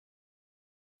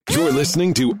You're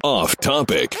listening to Off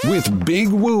Topic with Big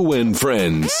Woo and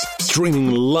Friends. Streaming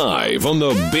live on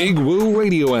the Big Woo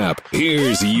Radio app.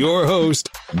 Here's your host,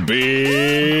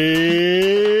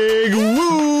 Big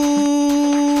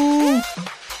Woo.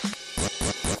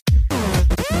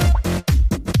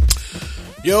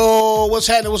 Yo, what's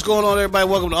happening? What's going on, everybody?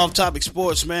 Welcome to Off Topic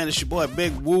Sports, man. It's your boy,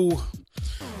 Big Woo.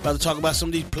 About to talk about some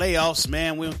of these playoffs,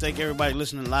 man. We don't thank everybody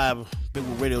listening live.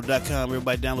 BigWooRadio.com.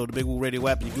 Everybody download the Big Woo Radio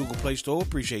app in the Google Play Store.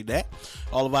 Appreciate that.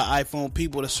 All of our iPhone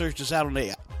people that search us out on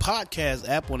their podcast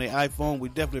app on their iPhone, we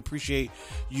definitely appreciate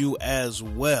you as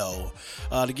well.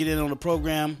 To get in on the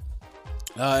program,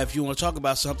 if you want to talk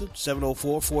about something,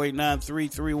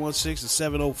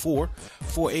 704-489-3316 and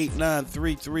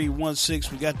 704-489-3316.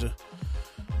 We got the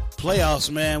playoffs,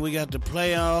 man. We got the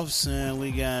playoffs, and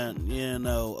we got,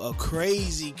 a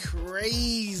crazy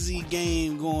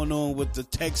game going on with the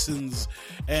Texans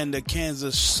and the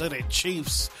Kansas City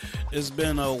Chiefs. It's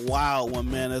been a wild one,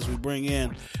 man, as we bring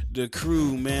in the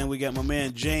crew, man. We got my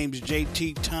man James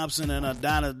JT Thompson and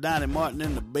Donnie Martin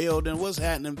in the building. What's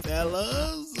happening,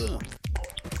 fellas?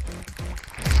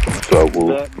 What's up,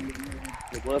 Woo?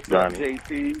 What's up,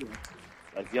 JT?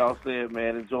 Like y'all said,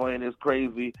 man, enjoying this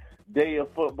crazy day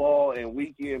of football and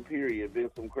weekend period.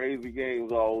 Been some crazy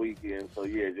games all weekend, so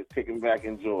yeah, just kicking back,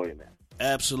 enjoying that.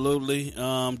 Absolutely.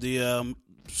 The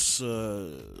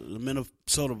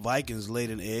Minnesota Vikings laid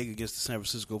an egg against the San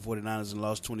Francisco 49ers and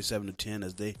lost 27-10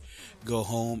 as they go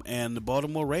home. And the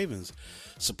Baltimore Ravens,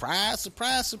 surprise,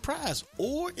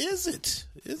 or is it?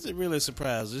 Is it really a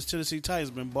surprise? This Tennessee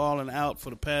Titans been balling out for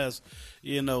the past,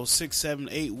 6, 7,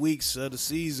 8 weeks of the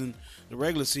season, the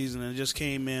regular season, and just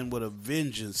came in with a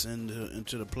vengeance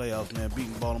into the playoffs, man,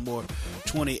 beating Baltimore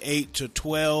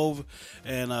 28-12.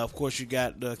 And, of course, you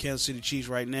got the Kansas City Chiefs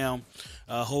right now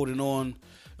holding on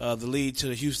the lead to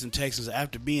the Houston Texans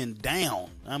after being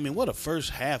down. I mean, what a first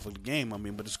half of the game.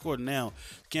 But the score now,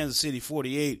 Kansas City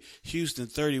 48, Houston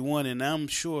 31, and I'm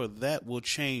sure that will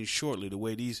change shortly. The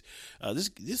way these Kansas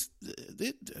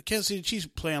City Chiefs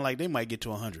playing like they might get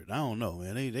to 100. I don't know,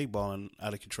 man. They balling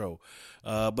out of control.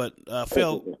 But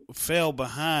fell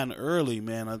behind early,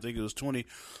 man. I think it was 20.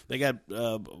 They got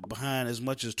behind as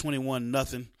much as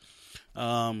 21-0.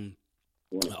 On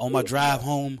my drive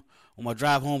home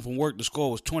from work, the score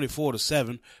was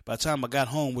 24-7. By the time I got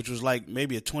home, which was like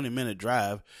maybe a 20-minute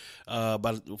drive,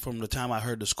 from the time I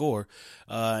heard the score,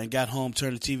 and got home,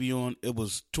 turned the TV on, it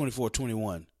was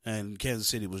 24-21, and Kansas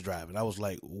City was driving. I was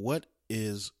like, what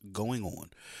is going on?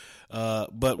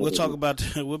 But we'll talk about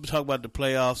the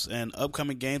playoffs and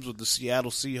upcoming games with the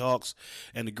Seattle Seahawks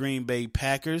and the Green Bay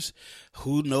Packers.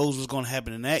 Who knows what's going to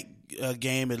happen in that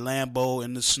game at Lambeau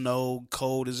in the snow,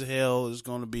 cold as hell. It's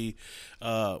going to be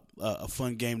a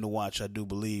fun game to watch, I do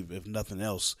believe, if nothing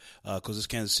else, because this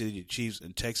Kansas City Chiefs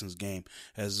and Texans game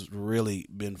has really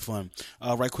been fun.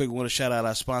 Right quick, we want to shout out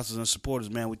our sponsors and supporters,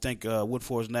 man. We thank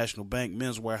Woodforest National Bank,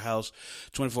 Men's Warehouse,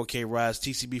 24K Rise,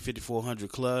 TCB 5400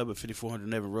 Club at 5400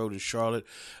 Nevin Road in Charlotte,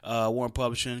 Warren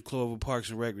Publishing, Clover Parks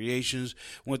and Recreations,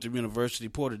 Winthrop University,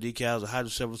 Porter Decals, the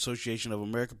Hydrocephalic Association of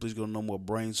America. Please go to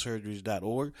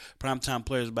nomorebrainsurgeries.org. Primetime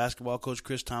Players Basketball Coach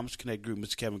Chris Thomas, Connect Group,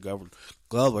 Mr. Kevin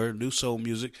Glover, New Soul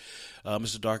Music,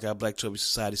 Mr. Dark Eye, Black Toby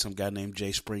Society, some guy named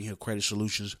Jay Spring Hill Credit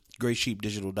Solutions,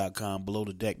 GraySheepDigital.com, Below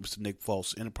the Deck, Mr. Nick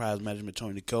False, Enterprise Management,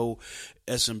 Tony Nicole,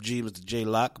 SMG, Mr. J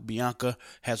Locke, Bianca,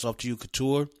 Hats Off to You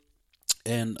Couture,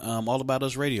 and All About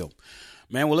Us Radio.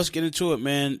 Man, well, let's get into it,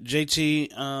 man. JT,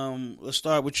 let's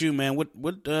start with you, man.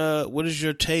 What is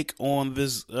your take on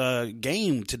this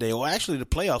game today, or actually the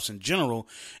playoffs in general?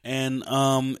 And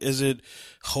is it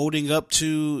holding up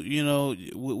to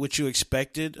what you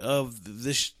expected of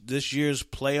this year's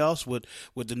playoffs with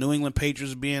the New England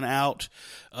Patriots being out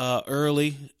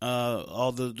early?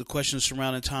 All the questions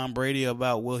surrounding Tom Brady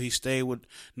about will he stay with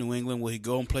New England? Will he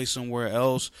go and play somewhere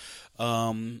else?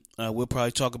 We'll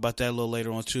probably talk about that a little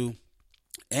later on too.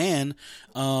 And,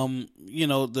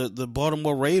 the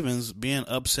Baltimore Ravens being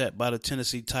upset by the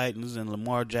Tennessee Titans and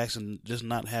Lamar Jackson just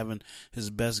not having his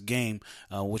best game,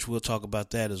 which we'll talk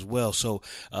about that as well. So,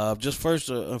 just first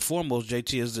and foremost,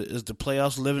 JT, is the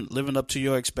playoffs living up to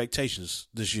your expectations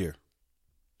this year?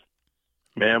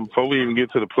 Man, before we even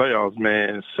get to the playoffs,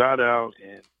 man, shout out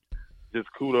and just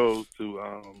kudos to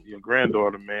your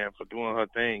granddaughter, man, for doing her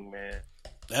thing, man.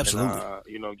 Absolutely. And,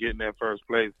 getting that first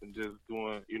place and just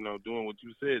doing what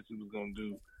you said she was going to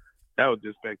do. That was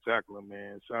just spectacular,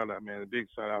 man. Shout out, man. A big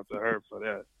shout out to her for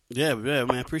that. Yeah, man.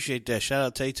 Appreciate that. Shout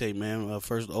out Tay-Tay, man.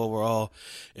 First overall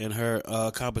in her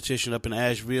competition up in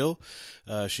Asheville.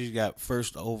 She's got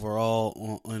first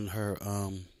overall in her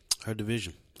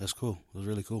division. That's cool. It was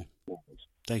really cool.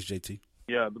 Thanks, JT.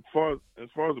 Yeah, as far as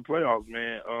the playoffs,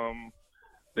 man,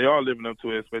 they are living up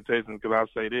to expectations. Because I'll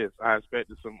say this: I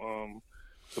expected some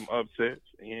upsets,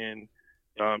 and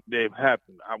they've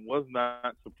happened. I was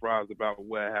not surprised about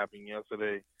what happened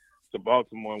yesterday to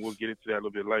Baltimore, and we'll get into that a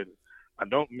little bit later. I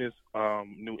don't miss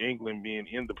New England being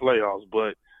in the playoffs,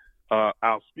 but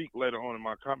I'll speak later on in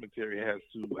my commentary as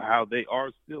to how they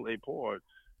are still a part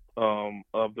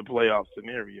of the playoff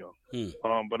scenario.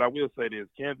 But I will say this: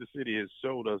 Kansas City has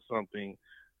showed us something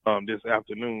this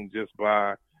afternoon just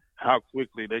by how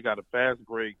quickly they got a fast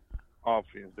break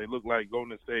offense. They look like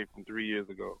Golden State from 3 years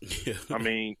ago. I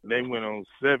mean, they went on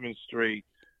 7 straight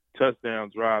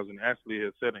touchdown drives and actually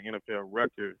has set an NFL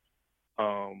record.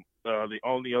 The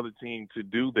only other team to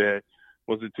do that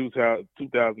was the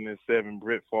 2007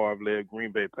 Brett Favre-led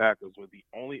Green Bay Packers, was the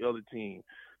only other team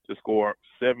to score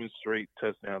 7 straight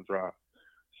touchdown drives.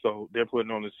 So they're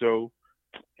putting on the show,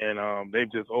 and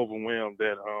they've just overwhelmed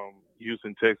that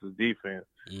Houston, Texas defense.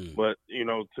 But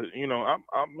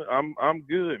I'm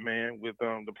good, man, with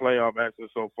the playoff action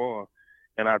so far,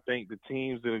 and I think the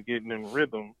teams that are getting in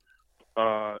rhythm,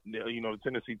 the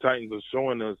Tennessee Titans are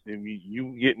showing us if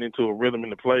you getting into a rhythm in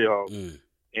the playoffs,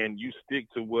 and you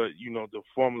stick to what the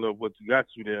formula of what got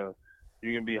you there,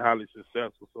 you can be highly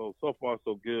successful. So far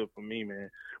so good for me, man.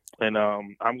 And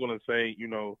I'm gonna say,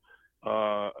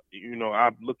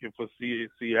 I'm looking for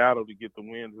Seattle to get the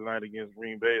win tonight against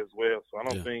Green Bay as well. So I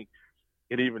don't think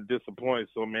it even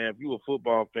disappoints. So, man, if you're a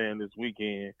football fan this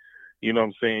weekend, you know what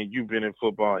I'm saying, you've been in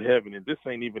football heaven. And this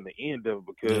ain't even the end of it,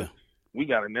 because we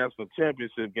got a national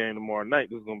championship game tomorrow night.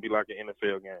 This is going to be like an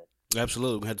NFL game.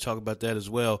 Absolutely, we had to talk about that as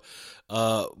well.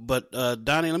 But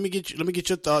Donnie, let me get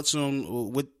your thoughts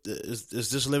on is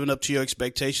this living up to your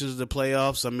expectations of the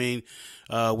playoffs? I mean,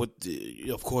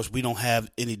 of course, we don't have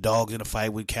any dogs in the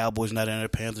fight. With Cowboys not in there,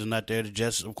 Panthers not there, the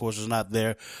Jets, of course, is not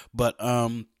there. But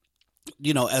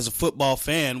as a football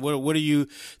fan, what are you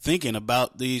thinking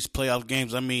about these playoff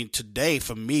games? I mean, today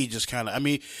for me, just kind of,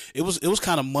 it was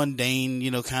kind of mundane,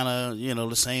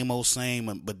 the same old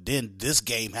same. But then this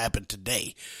game happened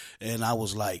today, and I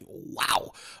was like,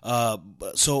 wow.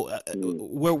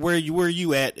 Where are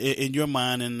you at in your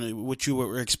mind, and what you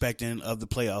were expecting of the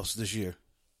playoffs this year?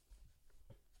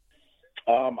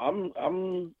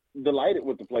 I'm delighted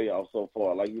with the playoffs so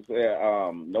far. Like you said,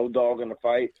 no dog in the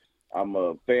fight. I'm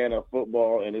a fan of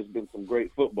football, and it's been some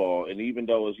great football. And even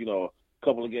though it's, a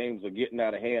couple of games are getting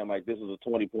out of hand, like this is a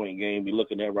 20-point game we're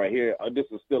looking at right here, this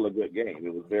is still a good game.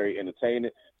 It was very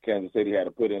entertaining. Kansas City had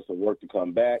to put in some work to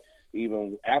come back.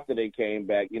 Even after they came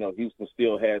back, Houston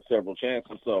still had several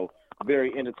chances. So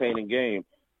very entertaining game.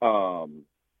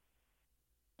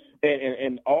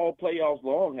 And all playoffs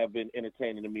long have been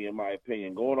entertaining to me, in my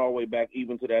opinion, going all the way back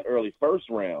even to that early first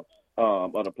round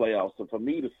of the playoffs. So for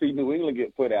me to see New England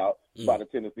get put out by the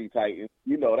Tennessee Titans,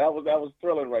 that was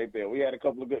thrilling right there. We had a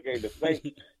couple of good games. The Saints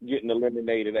getting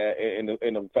eliminated in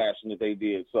the fashion that they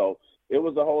did. So it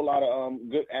was a whole lot of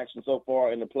good action so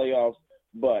far in the playoffs.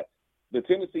 But the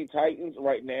Tennessee Titans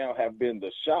right now have been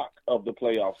the shock of the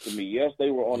playoffs to me. Yes, they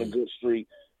were on a good streak,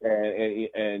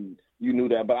 and you knew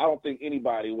that, but I don't think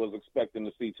anybody was expecting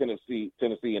to see Tennessee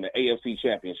in the AFC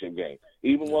Championship game.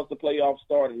 Even once the playoffs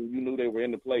started and you knew they were in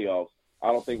the playoffs,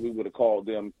 I don't think we would have called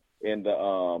them in the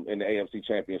AFC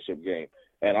Championship game.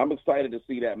 And I'm excited to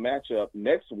see that matchup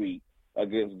next week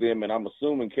against them, and I'm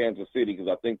assuming Kansas City, because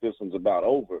I think this one's about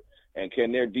over. And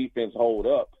can their defense hold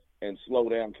up and slow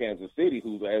down Kansas City,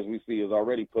 who, as we see, has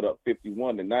already put up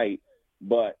 51 tonight,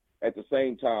 but at the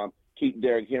same time keep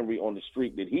Derrick Henry on the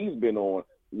streak that he's been on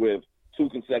with 2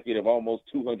 consecutive almost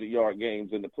 200-yard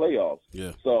games in the playoffs.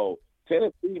 Yeah. So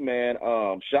Tennessee, man,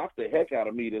 shocked the heck out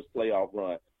of me this playoff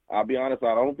run. I'll be honest,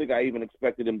 I don't think I even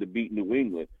expected them to beat New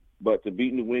England, but to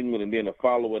beat New England and then to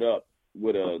follow it up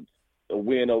with a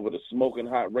win over the smoking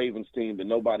hot Ravens team that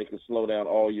nobody could slow down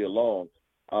all year long.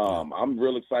 I'm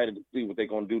real excited to see what they're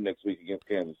going to do next week against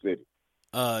Kansas City.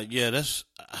 That's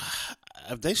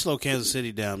if they slow Kansas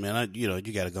City down, man, you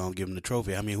got to go and give them the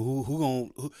trophy. I mean, who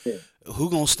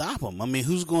gonna stop them? I mean,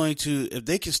 who's going to, if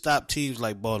they can stop teams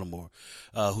like Baltimore,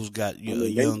 who's got a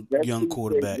young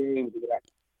quarterback?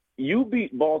 You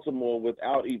beat Baltimore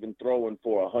without even throwing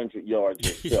for 100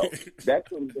 yards yourself. That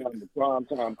comes down to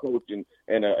primetime coaching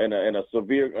and a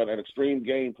severe, an extreme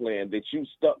game plan that you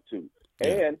stuck to. Yeah.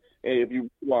 And if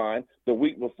you rewind, the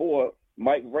week before,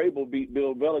 Mike Vrabel beat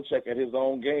Bill Belichick at his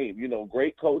own game.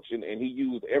 Great coaching, and he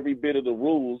used every bit of the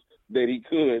rules that he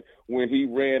could when he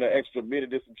ran an extra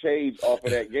minute and some change off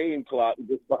of that game clock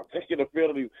just by taking a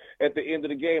penalty at the end of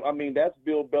the game. I mean, that's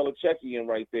Bill Belichickian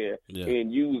right there. Yeah.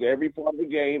 And use every part of the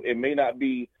game. It may not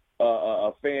be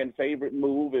a fan favorite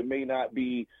move. It may not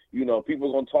be, people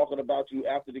are going to talking about you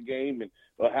after the game and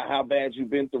how bad you've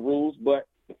been through rules. But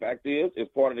the fact is,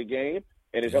 it's part of the game,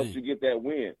 and it helps you get that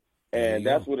win. And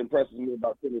that's what impresses me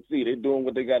about Tennessee. They're doing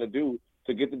what they got to do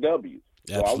to get the W.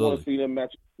 So Absolutely. I want to see them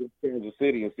match with Kansas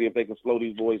City and see if they can slow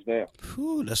these boys down.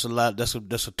 Whew, that's a lot. That's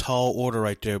a tall order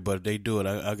right there, but they do it.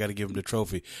 I got to give them the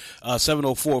trophy.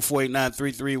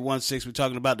 704-489-3316. We're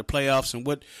talking about the playoffs and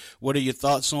what are your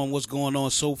thoughts on what's going on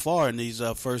so far in these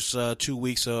first 2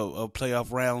 weeks of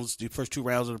playoff rounds, the first 2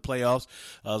 rounds of the playoffs.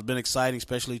 It's been exciting,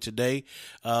 especially today.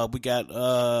 We got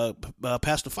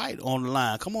Pastor Fight on the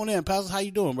line. Come on in, Pastor. How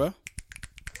you doing, bro?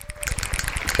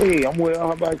 Hey, I'm well.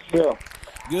 How about yourself?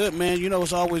 Good, man.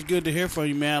 It's always good to hear from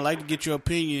you, man. I'd like to get your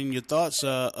opinion and your thoughts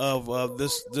of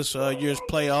this year's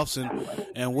playoffs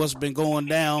and what's been going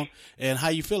down and how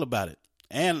you feel about it.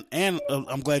 And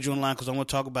I'm glad you're online because I want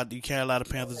to talk about the Carolina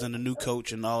Panthers and the new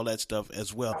coach and all that stuff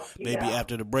as well, maybe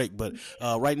after the break. But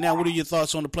right now, what are your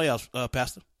thoughts on the playoffs,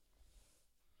 Pastor?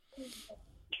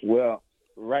 Well,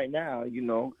 right now,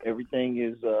 everything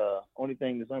is only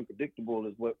thing that's unpredictable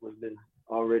is what was been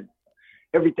already.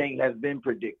 Everything has been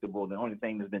predictable. The only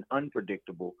thing that's been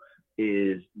unpredictable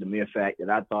is the mere fact that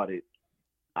I thought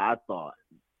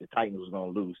the Titans was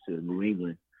going to lose to New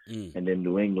England, and then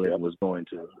New England was going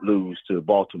to lose to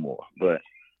Baltimore. But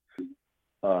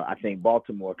I think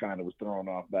Baltimore kind of was thrown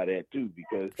off by that too,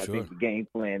 because I think the game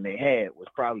plan they had was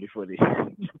probably for the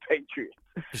Patriots.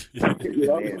 Yeah.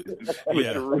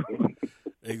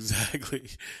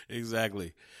 Exactly.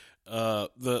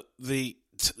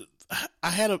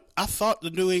 I thought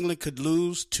the New England could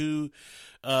lose to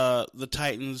the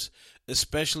Titans,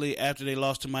 especially after they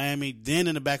lost to Miami. Then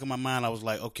in the back of my mind, I was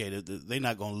like, okay, they're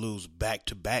not going to lose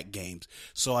back-to-back games.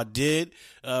 So I did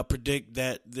predict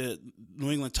that the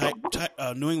New England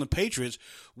Patriots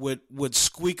would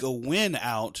squeak a win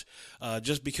out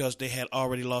just because they had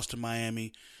already lost to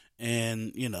Miami.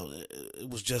 And, it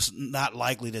was just not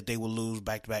likely that they would lose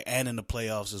back-to-back and in the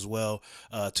playoffs as well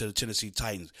to the Tennessee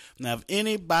Titans. Now, if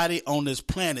anybody on this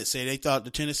planet say they thought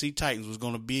the Tennessee Titans was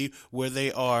going to be where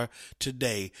they are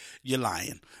today, you're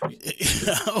lying. I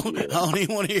don't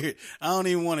even want to hear it. I don't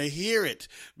even want to hear it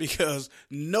because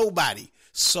nobody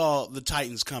saw the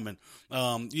Titans coming.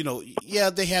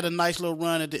 They had a nice little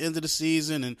run at the end of the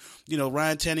season, and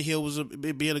Ryan Tannehill was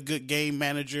being a good game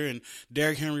manager, and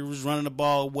Derrick Henry was running the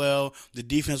ball well. The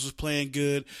defense was playing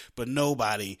good, but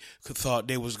nobody thought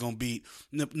they was going to beat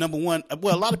number one.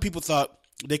 Well, a lot of people thought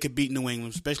they could beat New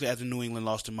England, especially after New England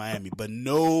lost to Miami, but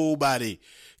nobody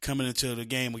coming into the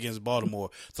game against Baltimore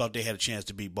thought they had a chance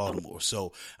to beat Baltimore.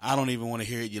 So I don't even want to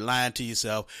hear it. You're lying to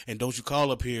yourself, and don't you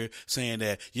call up here saying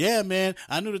that, yeah, man,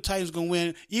 I knew the Titans going to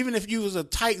win. Even if you was a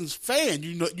Titans fan,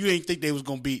 you ain't think they was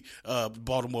going to beat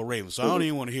Baltimore Ravens. So I don't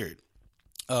even want to hear it.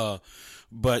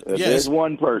 But yes. There's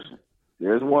one person.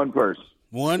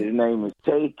 One? His name is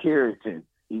Tay Carrington.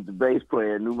 He's the bass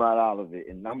player at Newmont Olivet,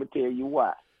 and I'm going to tell you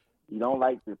why. He don't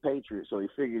like the Patriots, so he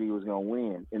figured he was going to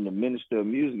win. And the Minister of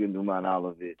Music in Newmont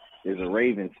Olivet is a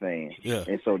Ravens fan. Yeah.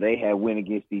 And so they had went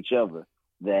against each other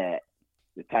that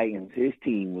the Titans, his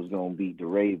team, was going to beat the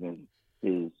Ravens,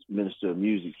 his Minister of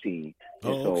Music team.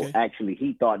 And so actually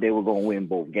he thought they were going to win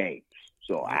both games.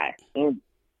 So and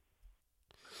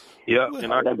I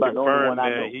can confirm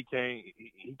that he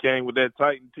came with that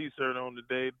Titan T-shirt on the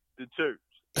day the church.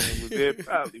 And was there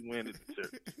probably winning the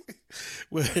church.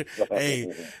 Well, hey,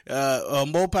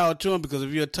 more power to him, because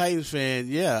if you're a Titans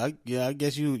fan, I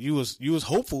guess you was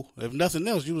hopeful. If nothing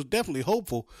else, you was definitely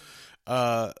hopeful.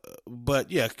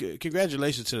 But yeah,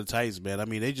 congratulations to the Titans, man. I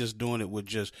mean, they just doing it with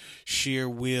just sheer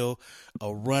will,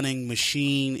 a running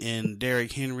machine in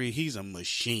Derrick Henry. He's a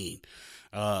machine.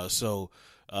 Don't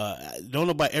know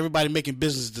about everybody making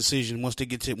business decisions once he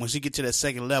get to that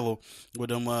second level with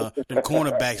them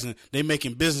cornerbacks, and they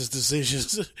making business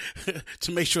decisions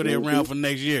to make sure they're around for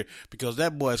next year, because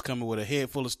that boy is coming with a head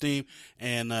full of steam,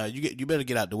 and you better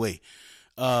get out the way.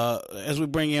 As we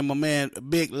bring in my man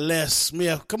Big Les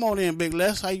Smith. Come on in, Big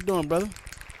Les. How you doing, brother?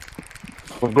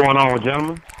 What's going on,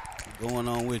 gentlemen? What's going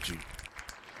on with you?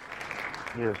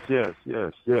 Yes.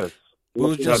 We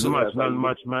was just nothing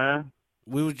much, man.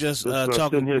 We were just talking.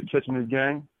 Sitting here catching the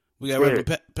game. We got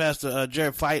Reverend Pastor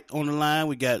Jared Fight on the line.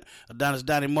 We got Adonis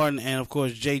Donnie Martin and, of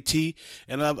course, JT.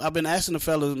 And I've been asking the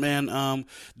fellas, man,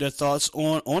 their thoughts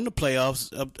on the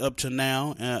playoffs up to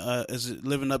now. Is it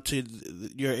living up to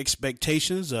your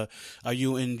expectations? Are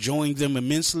you enjoying them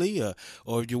immensely?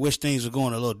 Or you wish things were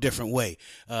going a little different way?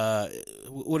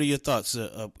 What are your thoughts,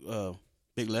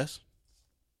 Big Les?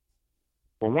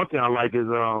 Well, one thing I like is,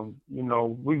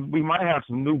 we might have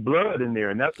some new blood in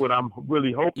there, and that's what I'm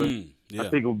really hoping. Yeah. I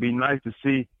think it would be nice to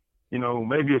see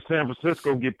maybe if San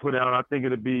Francisco get put out, I think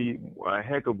it'd be a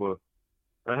heck of a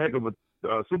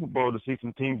Super Bowl to see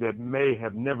some teams that may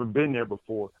have never been there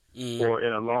before or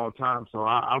in a long time. So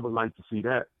I would like to see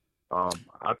that.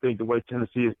 I think the way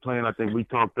Tennessee is playing, I think we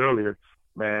talked earlier,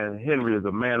 man, Henry is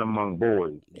a man among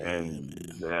boys. And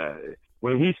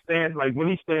when he stands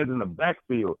in the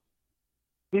backfield,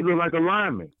 he looks like a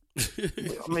lineman.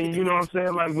 I mean, you know what I'm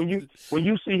saying? Like when you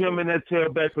see him in that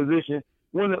tailback position,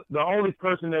 the only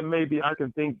person that maybe I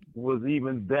can think was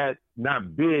even that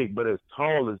not big but as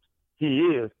tall as he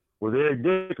is was Eric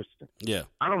Dickerson. Yeah.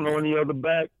 I don't know any other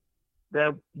back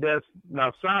that's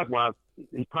now size-wise,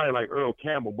 he's probably like Earl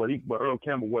Campbell, but Earl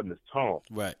Campbell wasn't as tall.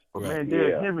 Right. But man,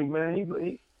 Derrick Henry,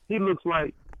 man, he looks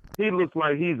like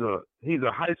he's a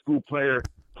high school player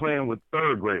playing with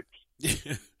third graders.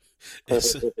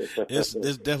 It's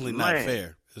definitely not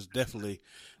fair. It's definitely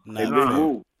not fair.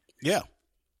 Move. Yeah.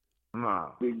 Nah.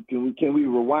 Can we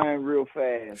rewind real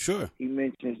fast? Sure. He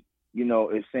mentioned,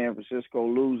 if San Francisco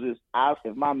loses,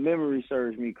 if my memory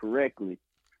serves me correctly,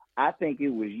 I think it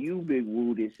was you, Big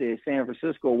Woo, that said San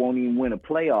Francisco won't even win a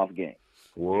playoff game.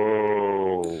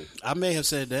 Whoa. I may have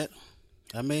said that.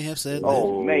 Oh, may have.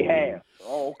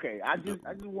 Oh, okay. I just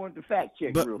wanted to fact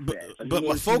check real fast. But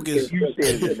my focus, you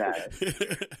said it or not.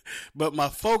 But my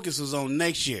focus is on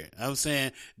next year. I'm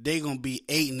saying they're gonna be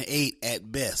 8-8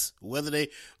 at best. Whether they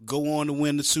go on to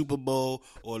win the Super Bowl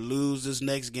or lose this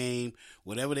next game,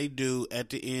 whatever they do at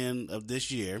the end of this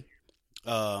year,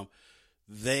 I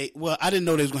didn't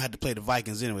know they was gonna have to play the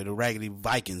Vikings anyway, the raggedy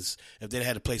Vikings. If they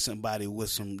had to play somebody with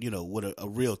some, with a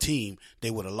real team,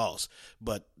 they would have lost.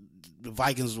 But the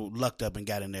Vikings lucked up and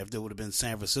got in there. If they would have been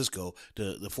San Francisco,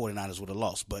 the 49ers would have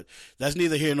lost. But that's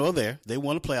neither here nor there. They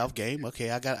won a playoff game. Okay,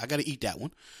 I got to eat that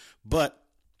one. But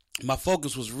my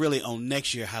focus was really on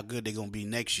next year, how good they're gonna be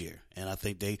next year. And I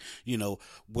think they,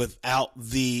 without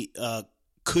the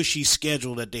cushy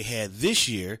schedule that they had this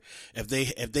year, if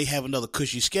they have another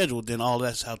cushy schedule, then all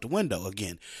that's out the window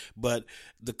again. But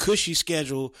the cushy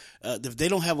schedule, if they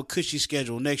don't have a cushy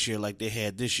schedule next year like they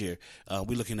had this year,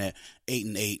 we're looking at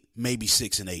 8-8, maybe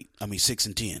 6-8. I mean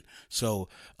 6-10. So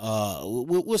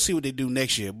we'll see what they do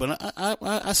next year. But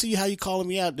I see how you calling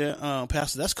me out there,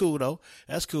 Pastor. That's cool though.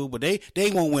 That's cool. But they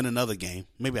won't win another game.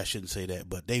 Maybe I shouldn't say that,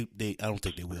 but I don't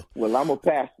think they will. Well, I'm a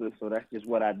pastor, so that's just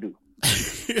what I do.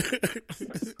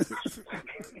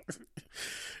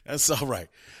 That's all right.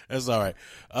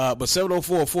 But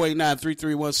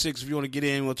 704-489-3316, if you want to get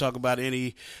in, we'll talk about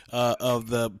any of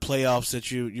the playoffs that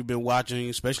you've been watching,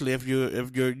 especially if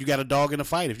you got a dog in the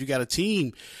fight, if you got a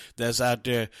team that's out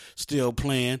there still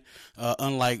playing.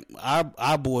 Unlike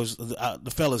our boys,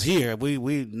 the fellas here,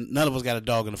 we none of us got a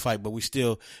dog in the fight, but we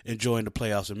still enjoying the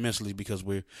playoffs immensely because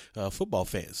we're football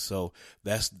fans. So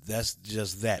that's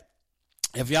just that.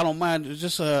 If y'all don't mind,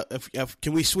 just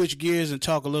can we switch gears and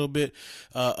talk a little bit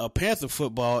Panther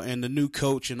football and the new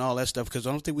coach and all that stuff? Because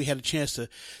I don't think we had a chance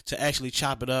to actually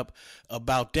chop it up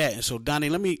about that. And so, Donnie,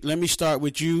 let me start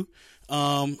with you,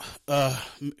 Coach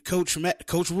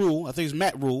Rule. I think it's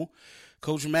Matt Rule.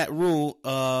 Coach Matt Rule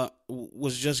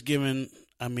was just given,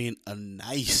 a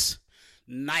nice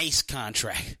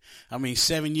contract.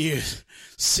 7 years,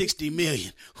 $60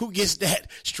 million. Who gets that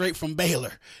straight from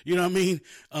Baylor? You know what I mean?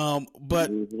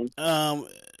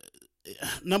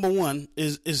 Number one,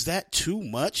 is that too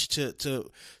much to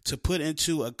put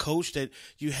into a coach that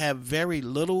you have very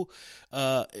little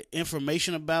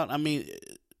information about?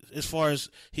 As far as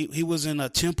he was in a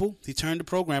Temple, he turned the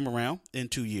program around in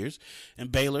 2 years, and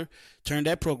Baylor turned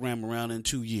that program around in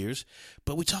 2 years.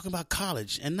 But we're talking about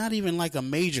college, and not even like a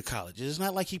major college. It's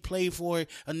not like he played for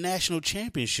a national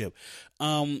championship.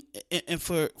 And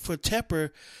for Tepper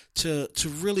to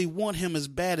really want him as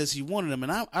bad as he wanted him,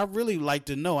 and I really like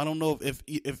to know. I don't know if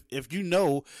you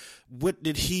know, what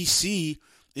did he see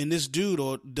in this dude,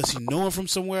 or does he know him from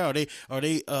somewhere? Are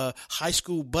they high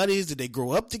school buddies? Did they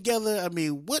grow up together?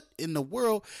 What in the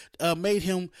world made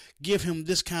him give him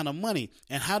this kind of money?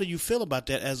 And how do you feel about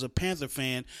that as a Panther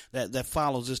fan that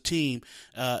follows this team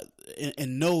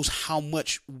and knows how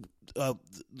much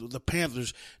the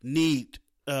Panthers need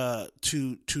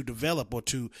to develop, or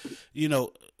to,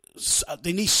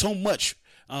 they need so much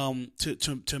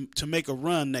to make a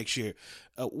run next year.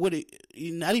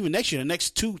 Not even next year, the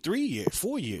next 2, 3 years,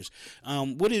 4 years.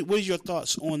 What is your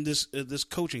thoughts on this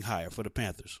coaching hire for the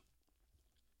Panthers?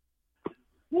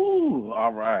 Ooh,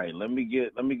 all right. Let me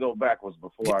go backwards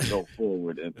before I go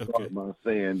forward, and start by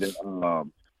saying that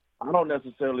I don't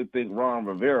necessarily think Ron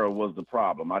Rivera was the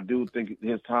problem. I do think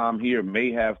his time here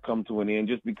may have come to an end,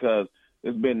 just because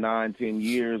it's been 9-10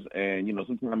 years, and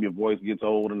sometimes your voice gets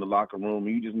old in the locker room,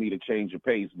 and you just need to change your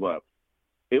pace. But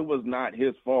it was not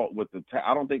his fault with the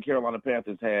I don't think Carolina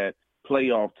Panthers had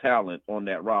playoff talent on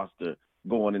that roster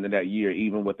going into that year,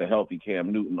 even with a healthy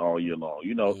Cam Newton all year long.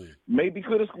 Maybe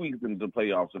could have squeezed into the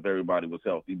playoffs if everybody was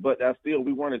healthy, but that's still,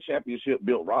 we weren't a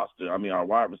championship-built roster. I mean, our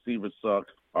wide receivers suck.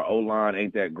 Our O-line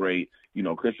ain't that great.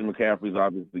 Christian McCaffrey's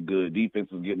obviously good. Defense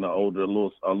is getting a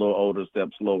little older, step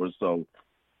slower, so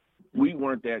we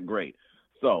weren't that great.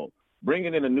 So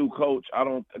bringing in a new coach,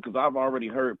 because I've already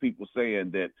heard people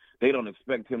saying that they don't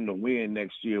expect him to win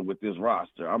next year with this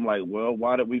roster. I'm like, well,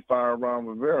 why did we fire Ron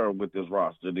Rivera with this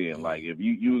roster then? Like, if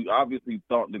you obviously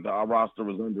thought that our roster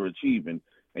was underachieving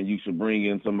and you should bring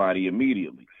in somebody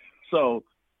immediately. So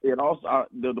it also,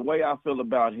 the way I feel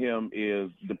about him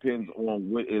depends on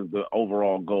what is the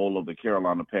overall goal of the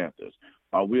Carolina Panthers.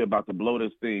 Are we about to blow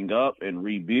this thing up and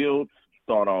rebuild,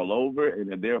 start all over,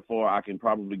 and therefore I can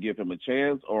probably give him a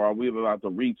chance? Or are we about to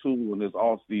retool in this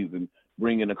offseason,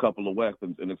 bring in a couple of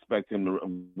weapons, and expect him to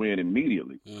win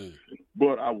immediately?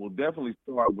 But I will definitely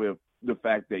start with the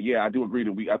fact that, I do agree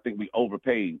that I think we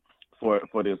overpaid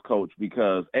for this coach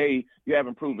because, A, you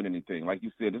haven't proven anything. Like you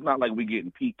said, it's not like we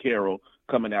getting Pete Carroll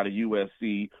coming out of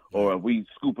USC or we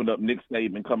scooping up Nick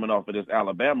Saban coming off of this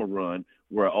Alabama run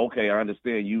where, okay, I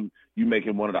understand you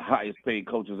making one of the highest paid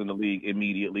coaches in the league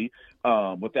immediately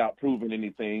without proving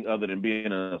anything other than being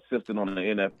an assistant on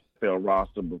the NFL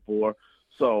roster before.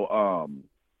 So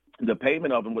the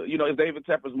payment of him, it's David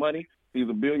Tepper's money. He's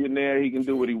a billionaire. He can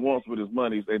do what he wants with his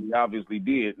money, and he obviously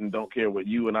did, and don't care what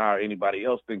you and I or anybody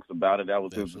else thinks about it. That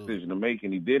was his decision to make,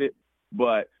 and he did it.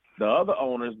 But the other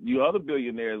owners, you other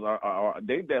billionaires,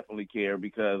 they definitely care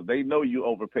because they know you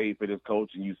overpaid for this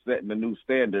coach, and you setting a new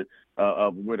standard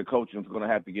of where the coaching is going to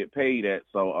have to get paid at.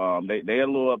 So they're a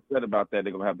little upset about that.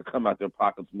 They're going to have to come out their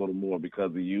pockets a little more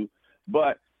because of you.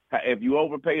 But if you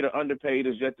overpaid or underpaid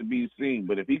is yet to be seen.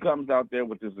 But if he comes out there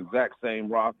with this exact same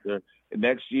roster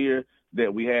next year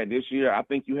that we had this year, I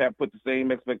think you have put the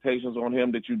same expectations on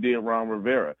him that you did Ron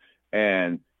Rivera.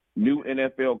 And new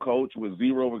NFL coach with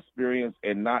zero experience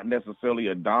and not necessarily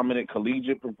a dominant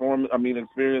collegiate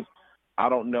experience. I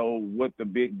don't know what the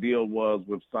big deal was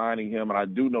with signing him. And I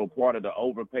do know part of the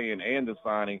overpaying and the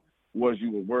signing was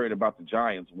you were worried about the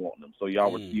Giants wanting him. So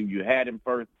y'all you had him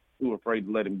first, you were afraid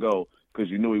to let him go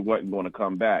because you knew he wasn't going to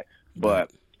come back.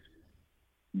 But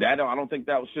I don't think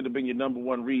that should have been your number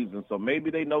one reason. So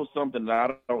maybe they know something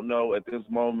that I don't know at this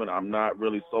moment. I'm not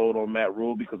really sold on Matt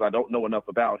Rule because I don't know enough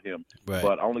about him. Right.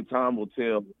 But only time will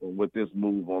tell with this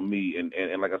move on me. And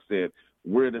like I said,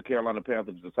 where the Carolina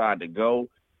Panthers decide to go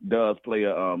does play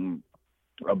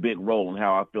a big role in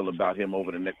how I feel about him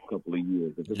over the next couple of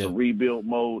years. If it's a rebuild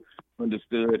mode,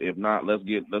 understood. If not, let's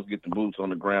get the boots on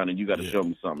the ground, and you got to show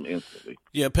me something instantly.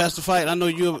 Yeah, Pastor Fight, I know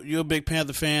you're a big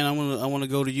Panther fan. I want to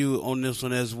go to you on this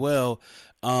one as well.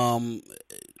 Was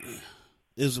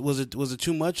it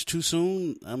too much too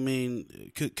soon? I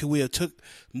mean, could we have took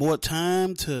more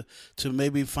time to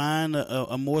maybe find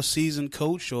a more seasoned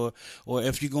coach, or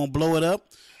if you're gonna blow it up,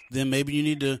 then maybe you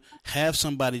need to have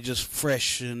somebody just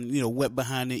fresh and, wet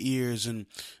behind the ears, and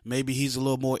maybe he's a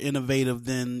little more innovative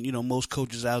than, most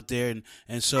coaches out there.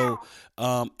 And so,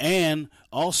 and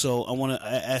also I want to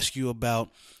ask you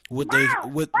about what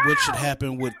should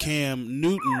happen with Cam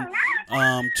Newton,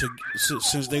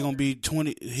 since they're going to be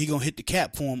he going to hit the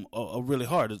cap for him really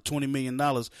hard. It's $20 million.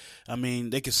 I mean,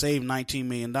 they could save $19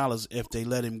 million if they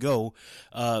let him go.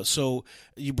 So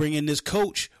you bring in this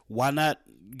coach, why not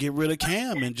get rid of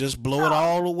Cam and just blow it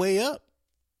all the way up?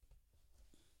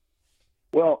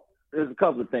 Well, there's a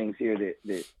couple of things here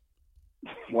that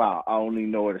wow, I don't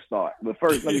even know where to start. But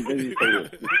first, let me say this.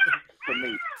 For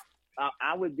me,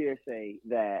 I would dare say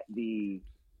that the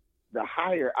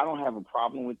hire, I don't have a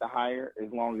problem with the hire as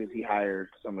long as he hires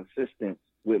some assistants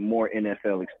with more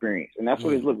NFL experience. And that's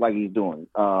what it looked like he's doing.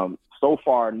 So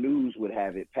far, news would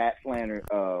have it, Pat Flannery,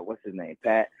 what's his name?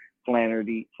 Pat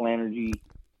Flannery,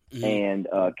 and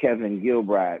Kevin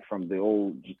Gilbride from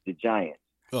the Giants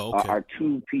are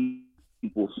two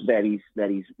people that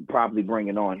he's probably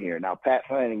bringing on here. Now, Pat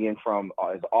Flanagan, from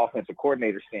his offensive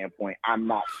coordinator standpoint, I'm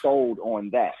not sold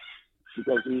on that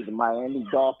because he was a Miami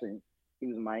Dolphins.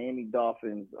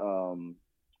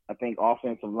 I think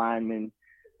offensive lineman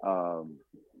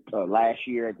last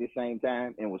year at the same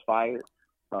time and was fired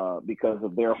because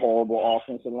of their horrible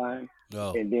offensive line.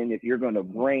 Oh. And then if you're going to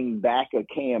bring back a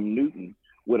Cam Newton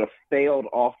with a failed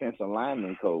offensive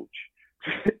lineman coach,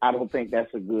 I don't think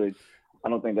that's a good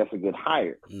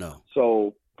hire. No.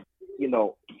 So,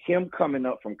 him coming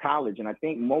up from college, and I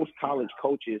think most college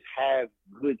coaches have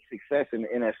good success in the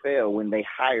NFL when they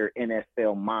hire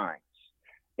NFL minds.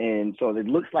 And so it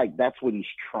looks like that's what he's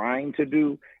trying to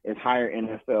do, is hire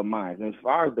NFL minds. And as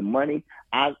far as the money,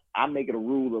 I make it a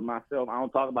rule of myself, I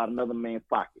don't talk about another man's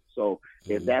pocket. So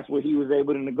if that's what he was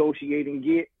able to negotiate and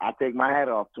get, I take my hat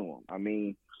off to him. I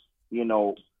mean, you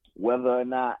know, whether or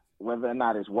not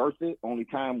it's worth it, only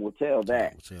time will tell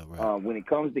that. When it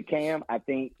comes to Cam, I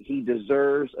think he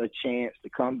deserves a chance to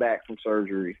come back from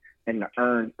surgery and to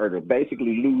earn or to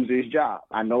basically lose his job.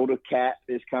 I know the cap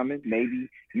is coming. Maybe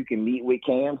you can meet with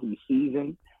Cam. He's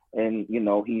seasoned and, you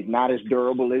know, he's not as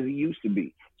durable as he used to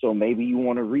be. So maybe you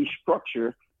want to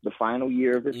restructure the final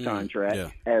year of his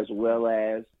contract, as well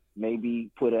as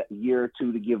maybe put a year or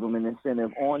two to give him an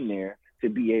incentive on there to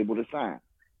be able to sign.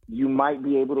 You might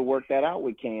be able to work that out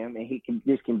with Cam, and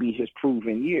this can be his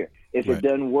proven year. If it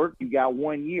doesn't work, you got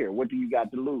 1 year. What do you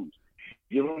got to lose?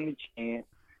 Give him the chance,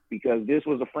 because this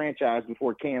was a franchise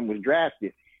before Cam was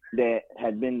drafted that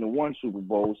had been to one Super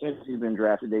Bowl. Since he's been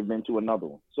drafted, they've been to another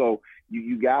one. So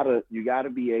you gotta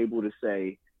be able to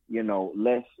say, you know,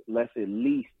 let's at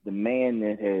least the man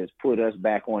that has put us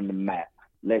back on the map,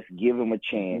 let's give him a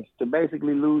chance to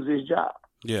basically lose his job.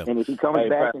 Yeah. And if he comes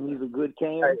back and he's a good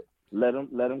Cam, let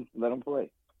him play.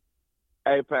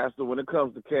 Hey, Pastor, when it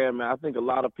comes to Cam, man, I think a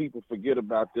lot of people forget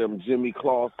about them Jimmy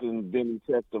Clausen, Benny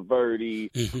Testaverde,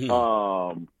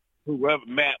 whoever,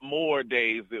 Matt Moore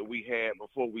days that we had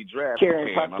before we drafted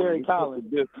Cam. Kerry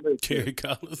Collins. Kerry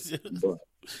Collins.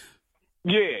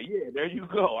 Yeah, there you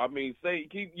go. I mean,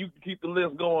 keep the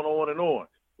list going on and on.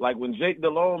 Like when Jake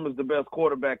Delhomme is the best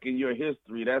quarterback in your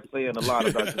history, that's saying a lot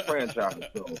about your franchise.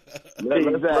 So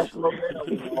let's slow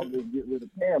down and get rid of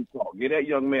Cam talk. Give that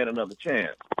young man another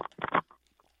chance.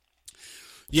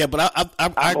 Yeah, but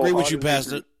I agree with you,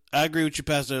 Pastor. I agree with you,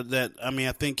 Pastor, that, I mean,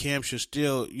 I think Cam should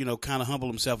still, you know, kind of humble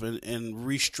himself and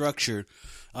restructure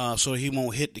so he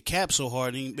won't hit the cap so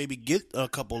hard, and maybe get a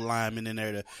couple linemen in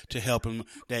there to help him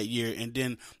that year. And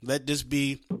then let this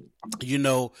be, you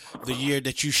know, the year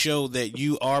that you show that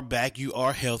you are back, you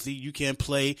are healthy, you can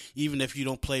play, even if you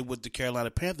don't play with the Carolina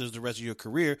Panthers the rest of your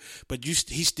career, but he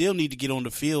still need to get on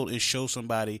the field and show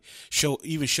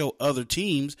other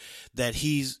teams that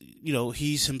he's, you know,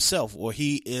 he's himself, or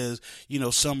he is, you know,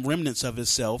 some remnants of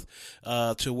himself,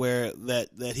 to where that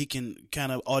he can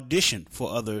kind of audition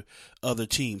for other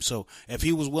teams. So if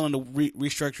he was willing to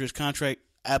restructure his contract,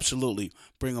 absolutely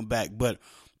bring him back. But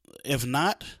if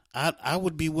not, I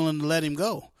would be willing to let him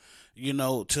go, you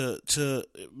know,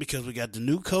 because we got the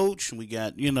new coach and we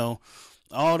got, you know,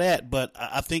 all that. But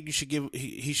I think you should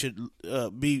he should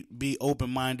be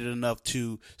open-minded enough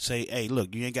to say, hey,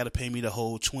 look, you ain't got to pay me the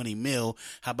whole $20 million.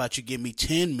 How about you give me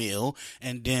 $10 million,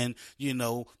 and then, you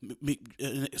know,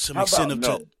 some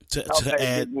incentive to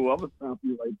add. I'm gonna stop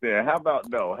you right there. How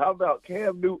about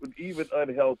Cam Newton, even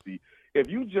unhealthy? If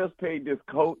you just paid this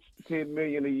coach $10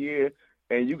 million a year,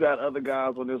 and you got other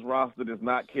guys on this roster that's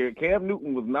not carrying. Cam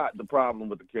Newton was not the problem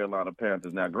with the Carolina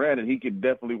Panthers. Now, granted, he could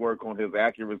definitely work on his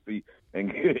accuracy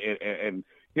and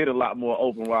hit a lot more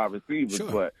open wide receivers. Sure.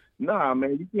 But, nah,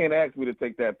 man, you can't ask me to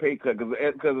take that pay cut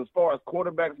because as far as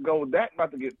quarterbacks go, Dak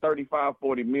about to get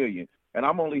 $35-40 million, and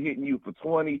I'm only hitting you for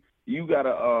 20. You got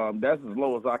to that's as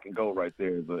low as I can go right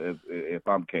there if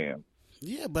I'm Cam.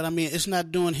 Yeah, but I mean, it's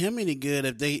not doing him any good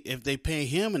if they pay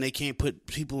him and they can't put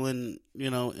people in,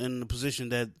 you know, in the position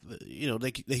that, you know,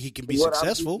 that he can be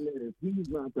successful. He's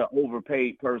not the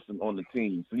overpaid person on the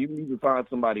team, so you need to find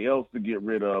somebody else to get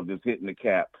rid of that's hitting the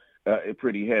cap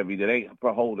pretty heavy that ain't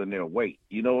holding their weight.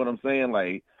 You know what I'm saying?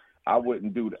 Like, I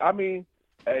wouldn't do that. I mean,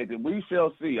 hey, we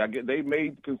shall see. I get they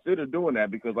may consider doing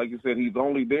that because, like you said, he's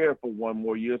only there for one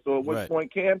more year. So at which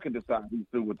point Cam can decide he's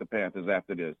through with the Panthers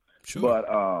after this. Sure. But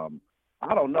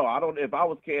I don't know. If I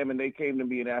was Cam and they came to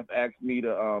me and asked me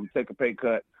to take a pay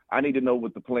cut, I need to know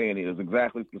what the plan is,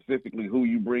 exactly specifically who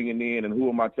you bringing in and who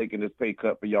am I taking this pay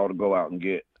cut for y'all to go out and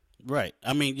get. Right.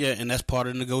 I mean, yeah, and that's part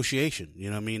of the negotiation.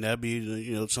 You know what I mean? That'd be,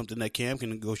 you know, something that Cam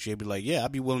can negotiate. Be like, yeah,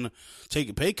 I'd be willing to take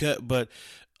a pay cut, but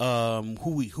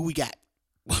who we got?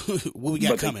 What we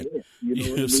got coming?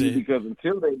 You know what I mean? Because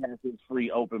until they have this free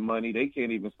open money, they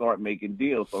can't even start making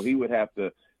deals. So he would have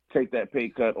to take that pay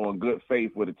cut on good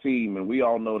faith with a team, and we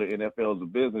all know the NFL is a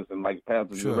business, and like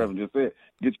Pastor Reverend just said,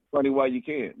 get your money while you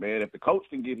can, man. If the coach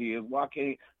can get his, why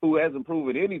can't, who hasn't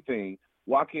proven anything,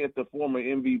 why can't the former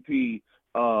MVP,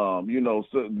 guy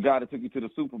that took you to the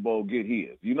Super Bowl get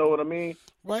his? You know what I mean?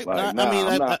 Right. Like,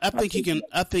 I think he can.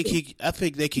 I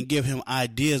think they can give him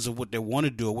ideas of what they want to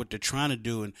do or what they're trying to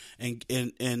do, and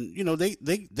you know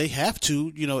they have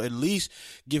to, you know, at least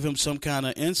give him some kind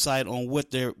of insight on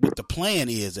what the plan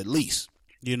is, at least,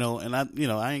 you know. And I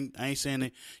ain't saying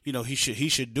that, you know, he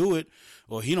should do it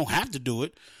or he don't have to do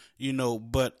it.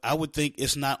 but I would think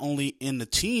it's not only in the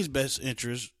team's best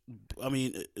interest,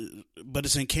 but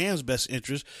it's in Cam's best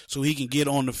interest so he can get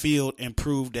on the field and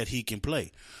prove that he can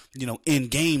play, in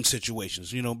game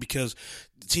situations, because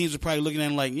teams are probably looking at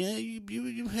him like, yeah,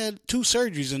 you had 2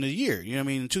 surgeries in a year,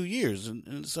 in 2 years.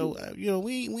 And so,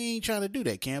 we ain't trying to do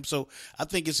that, Cam. So I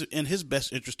think it's in his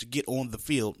best interest to get on the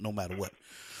field no matter what.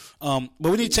 But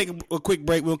we need to take a quick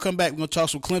break. We'll come back. We're going to talk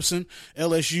some Clemson,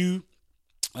 LSU,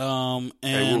 yeah.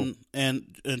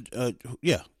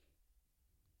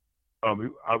 I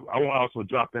want to also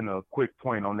drop in a quick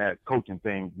point on that coaching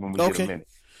thing when we get a minute.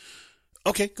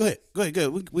 Okay, go ahead.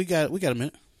 Good. We got a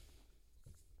minute.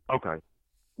 Okay,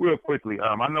 real quickly.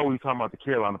 I know we're talking about the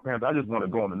Carolina Panthers. I just want to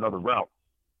go on another route.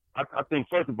 I think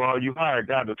first of all, you hire a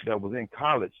guy that was in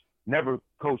college, never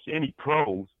coached any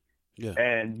pros,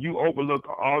 and you overlook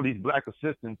all these black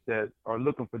assistants that are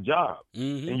looking for jobs,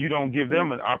 and you don't give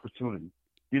them an opportunity.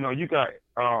 You got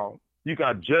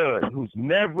Judd, who's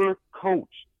never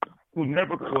coached, who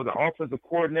never was an offensive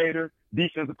coordinator,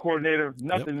 defensive coordinator,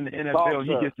 nothing in the NFL.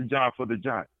 He gets the job for the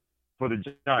Giants.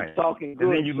 Talking good,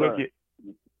 and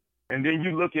then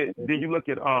you look at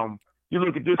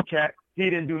this cat. He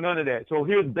didn't do none of that. So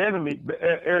here's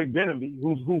Eric Bieniemy,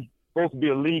 who's supposed to be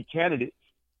a lead candidate.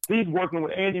 He's working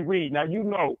with Andy Reid. Now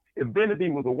if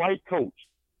Bieniemy was a white coach,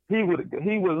 he would at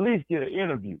least get an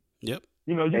interview. Yep.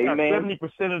 You got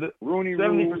 70% of the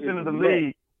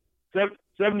league.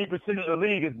 70% of the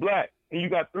league is black, and you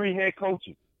got 3 head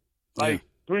coaches,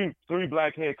 three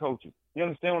black head coaches. You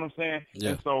understand what I'm saying?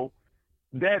 Yeah. And so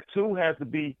that too has to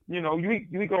be. We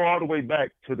go all the way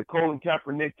back to the Colin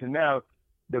Kaepernick to now.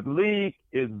 The league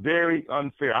is very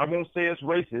unfair. I won't say it's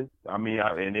racist.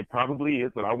 And it probably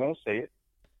is, but I won't say it.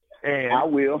 And I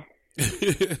will.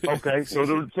 Okay, so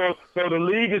the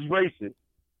league is racist,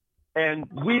 and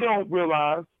we don't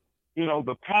realize,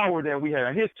 the power that we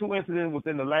have. Here's 2 incidents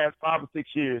within the last 5 or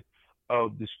 6 years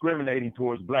of discriminating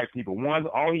towards black people. One,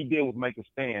 all he did was make a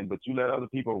stand, but you let other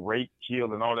people rape,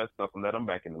 kill, and all that stuff, and let them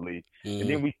back in the league. And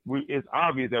then it's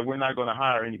obvious that we're not going to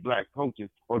hire any black coaches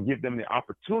or give them the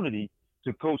opportunity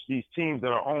to coach these teams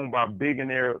that are owned by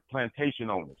billionaire plantation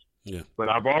owners. Yeah. But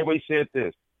I've always said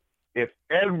this: if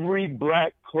every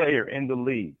black player in the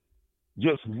league,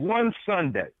 just one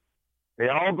Sunday, they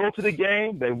all go to the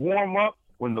game, they warm up.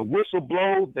 When the whistle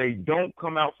blows, they don't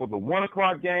come out for the 1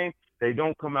 o'clock game. They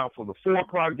don't come out for the 4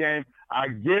 o'clock game. I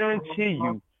guarantee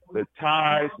you the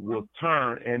tides will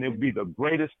turn, and it'll be the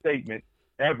greatest statement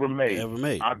ever made.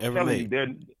 I'm telling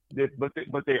you,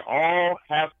 but they all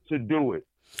have to do it.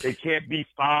 They can't be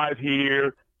 5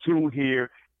 here, 2 here.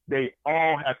 They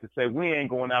all have to say, we ain't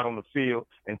going out on the field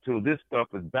until this stuff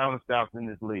is balanced out in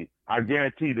this league. I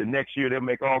guarantee the next year they'll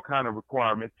make all kind of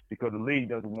requirements because the league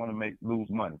doesn't want to lose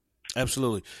money.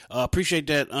 Absolutely. Appreciate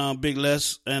that, Big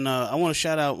Les. And I want to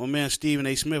shout out my man Stephen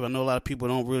A. Smith. I know a lot of people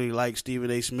don't really like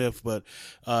Stephen A. Smith, but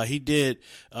he did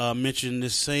mention the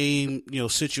same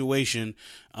situation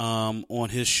on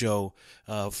his show,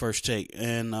 First Take,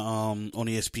 and on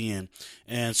ESPN.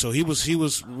 And so he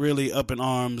was really up in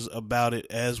arms about it,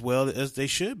 as well as they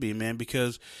should be, man,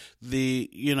 because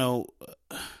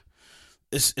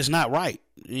it's not right,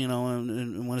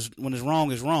 and when it's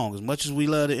wrong, it's wrong. As much as we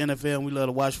love the NFL and we love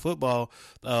to watch football,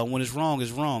 when it's wrong,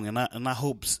 it's wrong. And I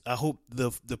hope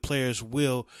the players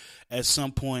will at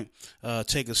some point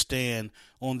take a stand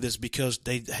on this, because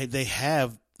they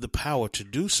have the power to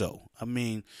do so. A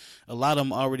lot of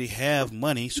them already have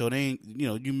money, so they ain't,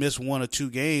 you miss 1 or 2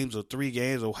 games or 3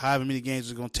 games or however many games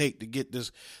it's going to take to get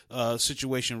this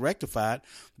situation rectified,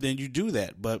 then you do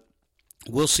that. But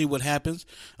we'll see what happens.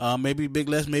 Maybe Big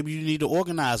Les, maybe you need to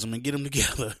organize them and get them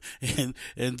together and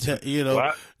send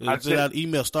out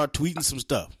emails, start tweeting some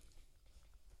stuff.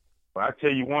 Well, I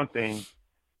tell you one thing.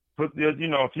 A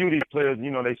few of these players,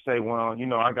 they say, well,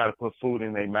 I got to put food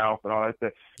in their mouth and all that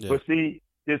stuff. Yeah. But see,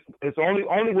 it's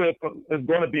only way it's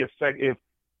going to be effective.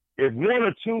 If 1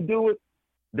 or 2 do it,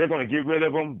 they're going to get rid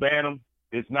of them, ban them.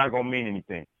 It's not going to mean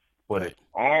anything. But if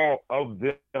all of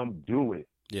them do it,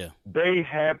 they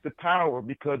have the power,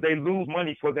 because they lose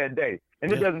money for that day.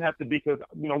 And it doesn't have to be because,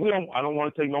 I don't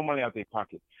want to take no money out of their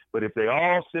pocket. But if they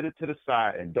all sit it to the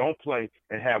side and don't play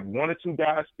and have 1 or 2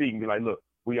 guys speak and be like, look,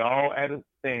 we all at a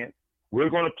stand. We're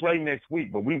going to play next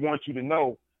week, but we want you to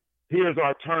know here's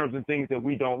our terms and things that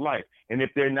we don't like. And if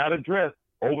they're not addressed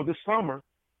over the summer,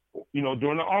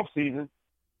 during the off season,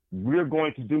 we're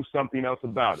going to do something else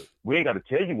about it. We ain't got to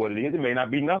tell you what it is. It may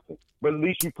not be nothing, but at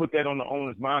least you put that on the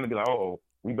owner's mind and be like,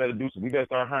 we better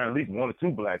start hiring at least 1 or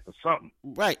 2 blacks or something.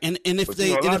 Right, and if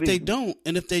they don't,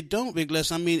 Big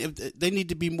Les, I mean, if they need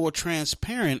to be more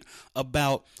transparent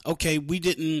about, okay, we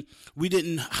didn't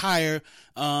hire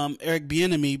Eric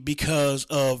Bieniemy because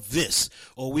of this,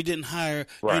 or we didn't hire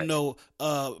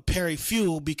Perry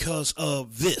Fuel because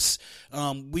of this.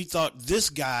 We thought this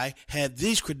guy had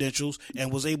these credentials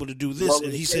and was able to do this,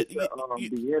 and he said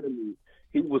Bieniemy.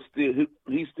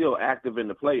 He's still active in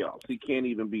the playoffs. He can't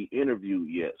even be interviewed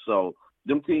yet. So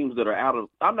them teams that are out of,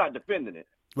 I'm not defending it,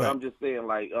 but I'm just saying,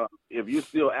 like, if you're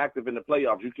still active in the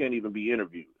playoffs, you can't even be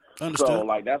interviewed. Understood. So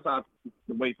like that's not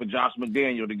to wait for Josh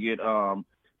McDaniel to get and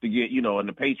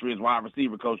the Patriots wide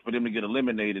receiver coach for them to get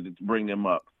eliminated and to bring them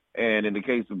up. And in the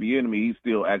case of Bieniemy, he's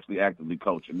still actually actively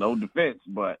coaching. No defense,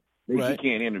 but he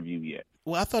can't interview yet.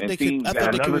 Well, I thought they could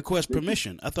request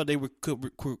permission. I thought they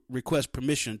could request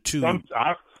permission to. I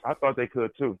thought they could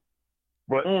too,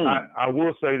 but I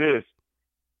will say this: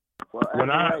 when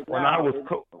I was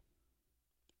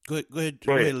Go ahead,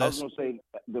 Les. I was going to say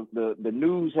the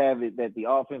news have it that the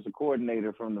offensive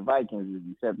coordinator from the Vikings is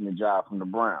accepting the job from the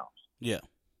Browns. Yeah.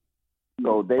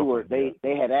 So they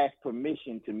had asked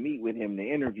permission to meet with him to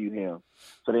interview him,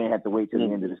 so they didn't have to wait till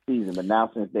the end of the season. But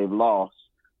now since they've lost,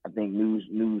 I think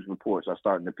news reports are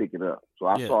starting to pick it up. So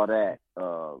I saw that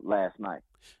last night.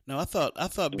 No, I thought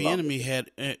Bieniemy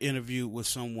had interviewed with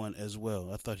someone as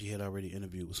well. I thought he had already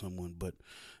interviewed with someone, but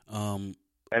I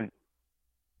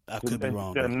could be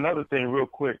wrong. And another thing, real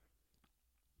quick,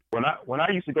 when I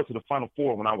used to go to the Final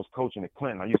Four when I was coaching at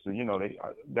Clinton, I used to,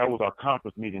 that was our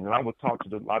conference meeting, and I would talk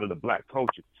to a lot of the black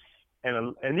coaches.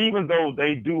 And even though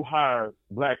they do hire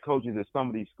black coaches at some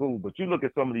of these schools, but you look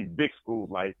at some of these big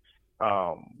schools like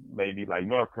maybe like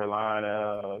North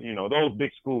Carolina, those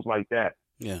big schools like that.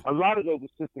 Yeah. A lot of those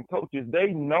assistant coaches,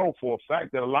 they know for a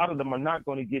fact that a lot of them are not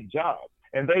going to get jobs,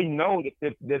 and they know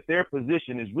that their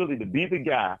position is really to be the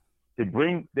guy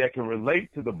that can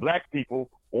relate to the black people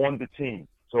on the team.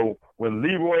 So when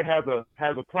Leroy has a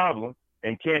problem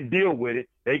and can't deal with it,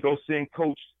 they go send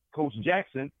Coach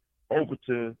Jackson over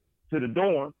to the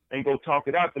dorm and go talk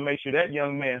it out to make sure that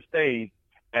young man stays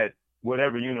at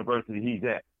whatever university he's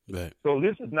at. Right. So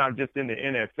this is not just in the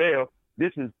NFL.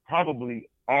 This is probably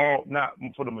not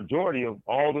for the majority of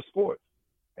all the sports.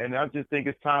 And I just think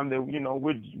it's time that,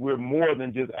 we're more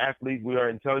than just athletes. We are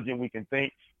intelligent. We can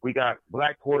think. We got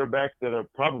black quarterbacks that are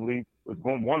probably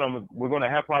one of them. We're going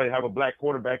to probably have a black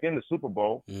quarterback in the Super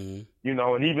Bowl. Mm-hmm.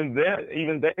 And even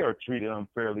they are treated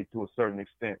unfairly to a certain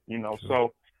extent. Sure.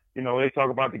 So they talk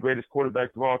about the greatest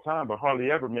quarterbacks of all time, but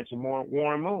hardly ever mention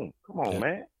Warren Moon. Come on,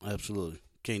 man. Absolutely,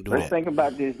 can't do Let's that. think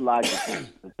about this logically.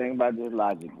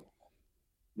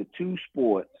 The two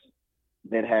sports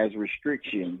that has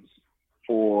restrictions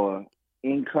for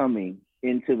incoming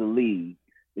into the league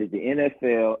is the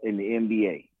NFL and the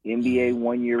NBA. NBA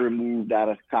 1 year removed out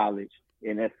of college,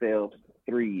 NFL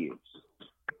 3 years.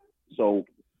 So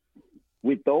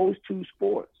with those two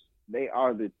sports, they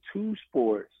are the two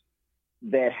sports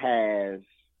that has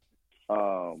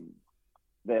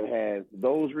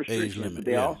those restrictions. But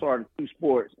they also are the two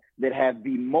sports that have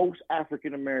the most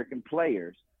African American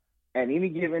players at any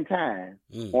given time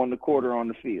on the court or on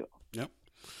the field. Yep.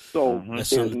 So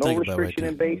there's no restriction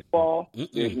in baseball.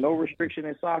 There's no restriction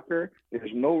in soccer.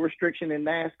 There's no restriction in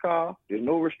NASCAR. There's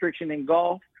no restriction in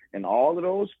golf. And all of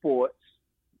those sports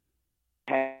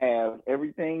have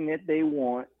everything that they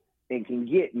want and can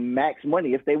get max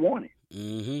money if they want it.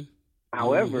 Mm-hmm.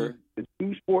 However, the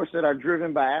two sports that are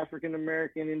driven by African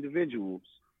American individuals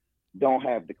don't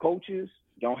have the coaches,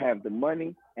 don't have the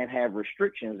money, and have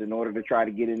restrictions in order to try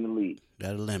to get in the league.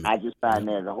 Got a limit. I just find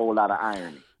there's a whole lot of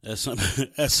irony. That's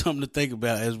something to think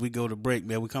about as we go to break,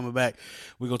 man. We're coming back.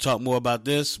 We're gonna talk more about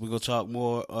this. We're gonna talk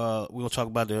more. We're gonna talk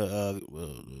about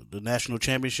the national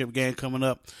championship game coming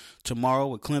up tomorrow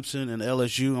with Clemson and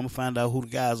LSU. I'm gonna find out who the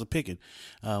guys are picking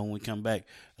when we come back.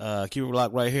 Keep it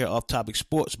locked right here, Off Topic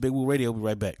Sports, Big Woo Radio. We'll be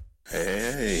right back.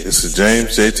 Hey, this is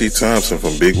James JT Thompson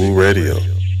from Big Woo Radio.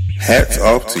 Hats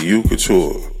off to you,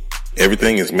 Couture.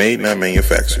 Everything is made, not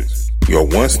manufactured. Your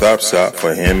one-stop shop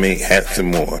for handmade hats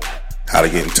and more. How to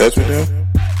get in touch with them?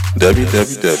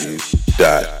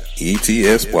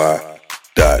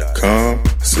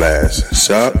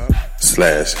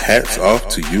 www.etsy.com/shop/hats off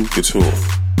to you, Couture.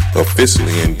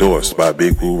 Officially endorsed by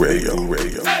Big Woo Radio.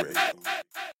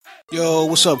 Yo,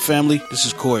 what's up, family? This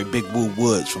is Corey Big Woo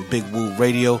Woods from Big Woo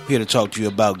Radio, here to talk to you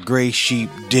about Gray Sheep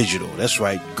Digital. That's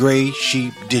right, Gray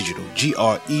Sheep Digital, GREY,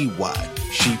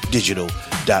 Sheep Digital.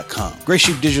 GraySheep.com. Gray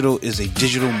Sheep Digital is a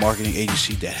digital marketing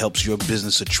agency that helps your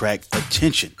business attract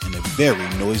attention in a very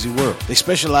noisy world. They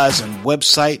specialize in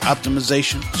website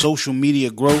optimization, social media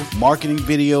growth, marketing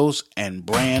videos, and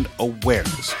brand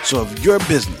awareness. So if your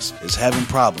business is having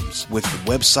problems with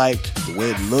the website, the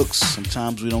way it looks,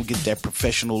 sometimes we don't get that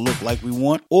professional look like we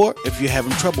want, or if you're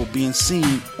having trouble being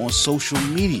seen on social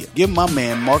media, give my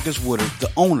man Marcus Woodard,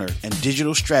 the owner and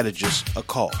digital strategist, a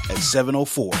call at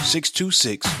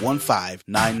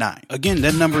 704-626-1599. Again,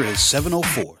 that number is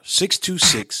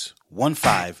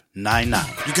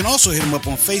 704-626-1599. You can also hit him up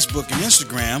on Facebook and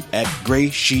Instagram at Gray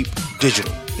Sheep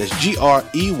Digital. That's Grey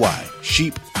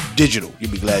Sheep Digital.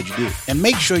 You'll be glad you did. And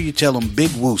make sure you tell them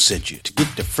Big Woo sent you to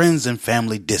get the friends and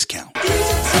family discount.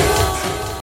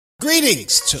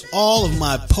 Greetings to all of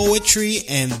my poetry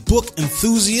and book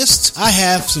enthusiasts. I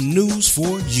have some news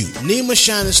for you. Nima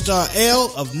Shining Star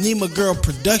L of Nima Girl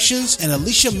Productions and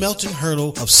Alicia Melton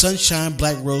Hurdle of Sunshine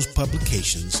Black Rose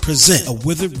Publications present A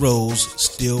Withered Rose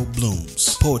Still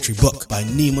Blooms poetry book by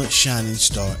Nima Shining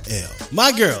Star L.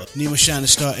 My girl, Nima Shining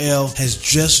Star L, has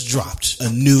just dropped a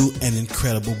new and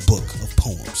incredible book of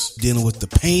poems dealing with the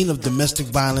pain of domestic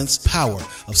violence, power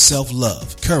of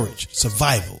self-love, courage,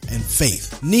 survival, and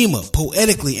faith. Nima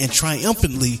poetically and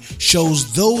triumphantly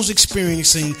shows those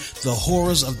experiencing the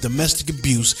horrors of domestic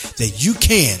abuse that you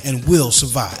can and will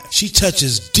survive. She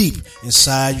touches deep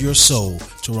inside your soul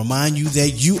to remind you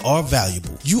that you are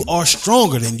valuable. You are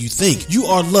stronger than you think. You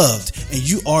are loved and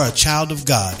you are a child of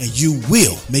God, and you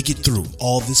will make it through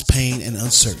all this pain and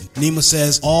uncertainty. Nima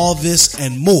says all this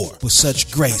and more with such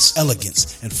grace,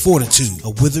 elegance, and fortitude.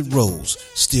 A withered rose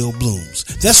still blooms.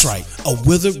 That's right, a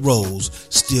withered rose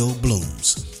still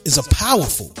blooms is a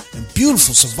powerful and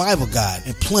beautiful survival guide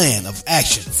and plan of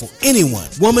action for anyone,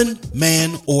 woman,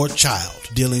 man, or child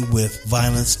dealing with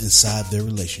violence inside their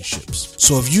relationships.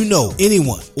 So if you know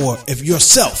anyone or if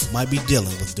yourself might be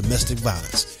dealing with domestic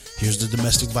violence, here's the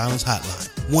domestic violence hotline.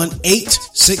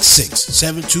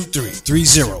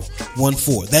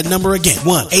 1-866-723-3014. That number again,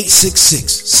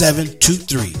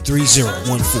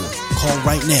 1-866-723-3014. Call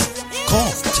right now.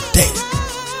 Call today.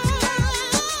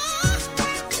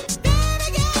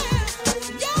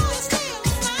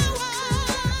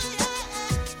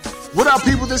 What up,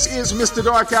 people? This is Mr.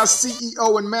 Darkhouse,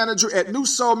 CEO and manager at New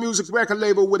Soul Music record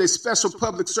label, with a special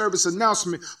public service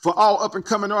announcement for all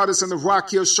up-and-coming artists in the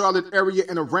Rock Hill, Charlotte area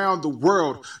and around the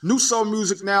world. New Soul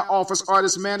Music now offers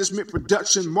artist management,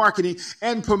 production, marketing,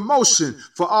 and promotion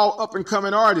for all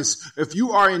up-and-coming artists. If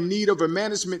you are in need of a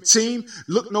management team,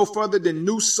 look no further than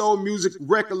New Soul Music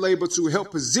record label to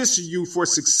help position you for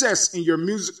success in your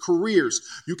music careers.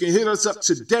 You can hit us up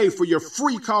today for your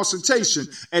free consultation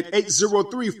at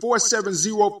 803-470-5618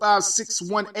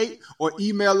 or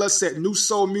email us at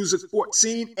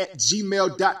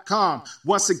newsoulmusic14@gmail.com.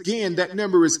 Once again, that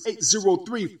number is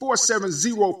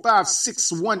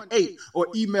 803-470-5618 or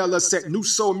email us at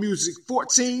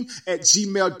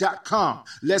newsoulmusic14@gmail.com.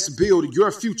 Let's build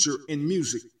your future in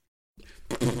music.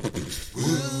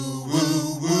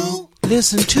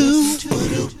 Listen to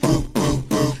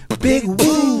Big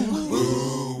Woo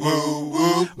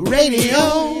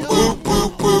Radio.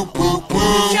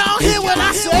 Y'all hear what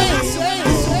I say?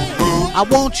 I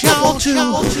want y'all to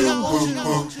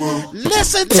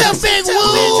listen to Big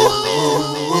Woo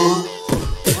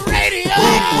Radio.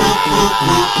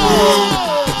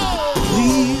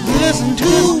 Please listen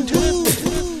to.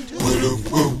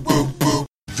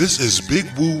 This is Big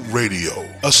Woo Radio,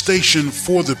 a station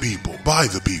for the people, by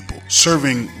the people,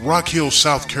 serving Rock Hill,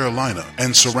 South Carolina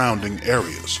and surrounding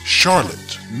areas,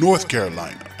 Charlotte, North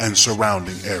Carolina and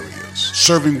surrounding areas,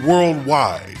 serving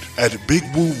worldwide at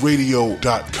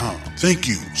BigWooRadio.com. Thank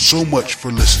you so much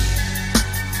for listening.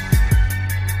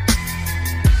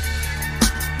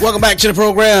 Welcome back to the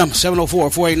program.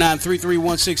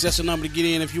 704-489-3316. That's the number to get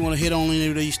in if you want to hit on any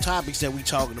of these topics that we're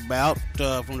talking about,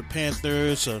 from the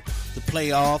Panthers or the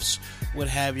playoffs, what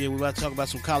have you. We're about to talk about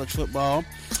some college football.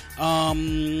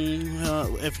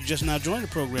 If you're just now joining the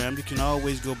program, you can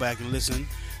always go back and listen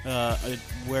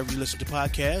wherever you listen to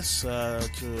podcasts,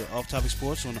 to Off Topic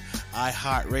Sports on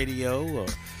iHeartRadio or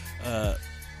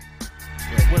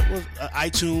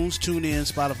iTunes, TuneIn,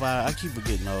 Spotify. I keep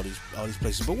forgetting all these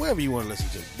places, but wherever you want to listen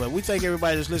to. But we thank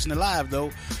everybody that's listening live,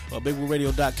 though.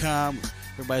 BigWooRadio.com.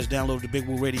 Everybody's downloaded the Big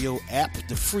Woo Radio app,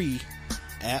 the free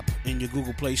app in your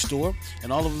Google Play Store,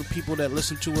 and all of the people that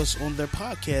listen to us on their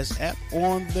podcast app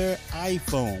on their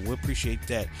iPhone. We appreciate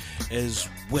that as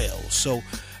well. So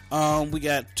we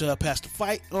got Pastor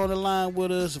Fight on the line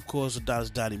with us. Of course, Adonis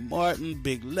Donnie Martin,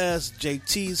 Big Les,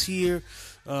 JT's here.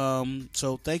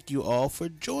 So thank you all for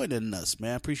joining us,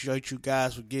 man. Appreciate you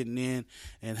guys for getting in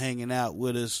and hanging out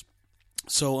with us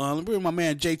So let me bring my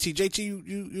man JT.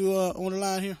 JT, you on the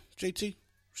line here? JT,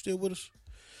 still with us?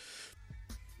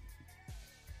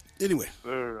 Anyway.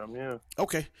 Sir, I'm here.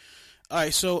 Okay. All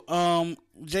right, so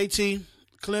JT,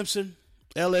 Clemson,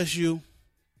 LSU,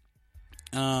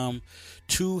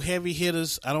 two heavy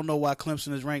hitters. I don't know why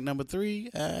Clemson is ranked number 3.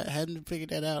 I hadn't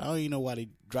figured that out. I don't even know why they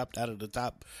dropped out of the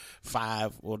top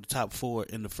 5 or the top 4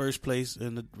 in the first place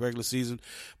in the regular season,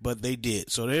 but they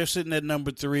did. So they're sitting at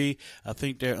number 3. I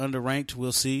think they're underranked.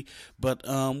 We'll see. But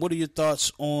what are your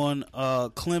thoughts on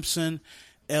Clemson,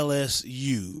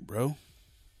 LSU, bro?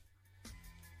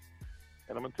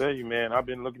 And I'm going to tell you, man, I've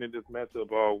been looking at this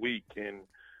matchup all week, and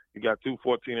you got 2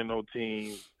 14-0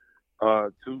 teams,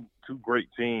 two great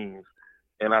teams,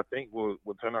 and I think will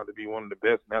turn out to be one of the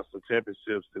best national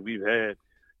championships that we've had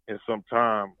in some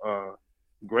time.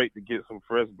 Great to get some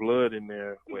fresh blood in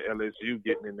there with LSU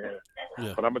getting in there.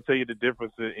 Yeah. But I'm going to tell you the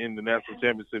difference in the national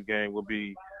championship game will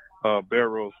be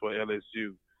Barrows for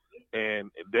LSU,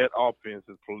 and that offense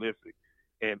is prolific.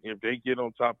 And if they get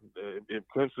on top, if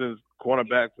Clemson's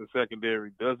cornerbacks and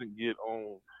secondary doesn't get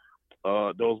on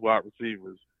those wide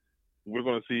receivers, we're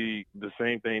going to see the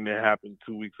same thing that happened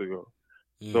 2 weeks ago.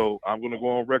 So I'm going to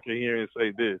go on record here and say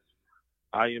this.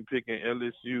 I am picking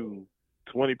LSU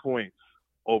 20 points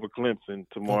over Clemson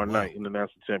tomorrow night in the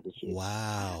national championship.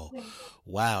 Wow,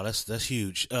 that's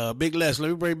huge. Big Les, let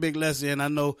me bring Big Les in. I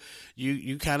know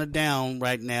you kind of down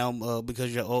right now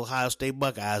because your Ohio State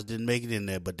Buckeyes didn't make it in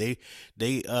there, but they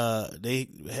gave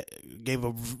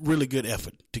a really good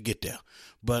effort to get there.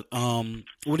 But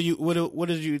what are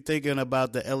you thinking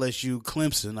about the LSU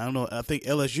Clemson? I don't know. I think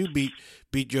LSU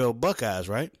beat your Buckeyes,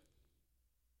 right?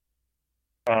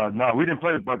 No, we didn't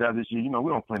play the Buckeyes this year. You know,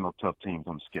 we don't play no tough teams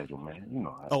on the schedule, man. You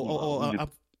know.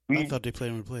 I thought they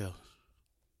played in the playoffs.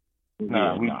 We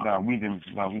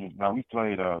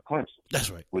played Clemson. That's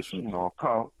right. Which, you know,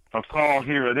 a call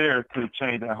here or there could have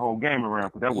changed that whole game around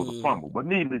because that was a fumble. But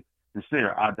needless to say,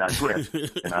 I digress,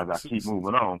 and as I keep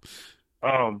moving on.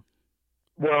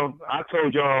 Well, I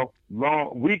told y'all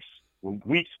weeks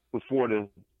before the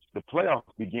playoffs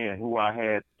began who I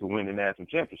had to win the national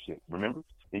championship. Remember?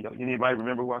 Anybody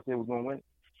remember who I said was going to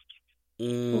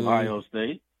win? Ohio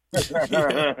State.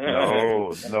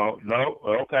 No.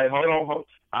 Okay, hold on.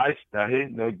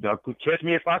 Catch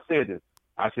me if I said this.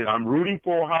 I said I'm rooting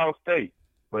for Ohio State,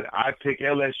 but I picked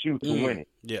LSU to win it.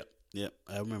 Yeah,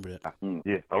 I remember that.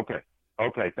 Yeah,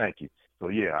 okay, thank you. So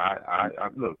yeah, I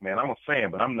look, man, I'm a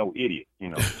fan, but I'm no idiot, you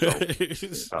know. So,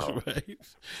 right.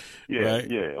 Yeah.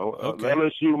 Okay.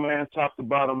 LSU, man, top to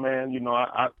bottom, man. You know,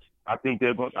 I think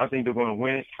they're going to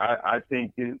win it. I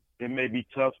think it may be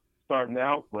tough starting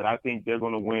out, but I think they're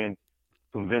going to win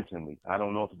convincingly. I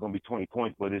don't know if it's going to be 20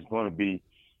 points, but it's going to be.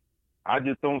 I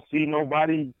just don't see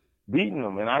nobody beating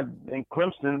them, and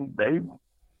Clemson, they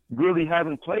really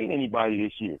haven't played anybody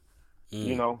this year.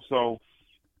 You know, so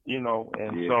so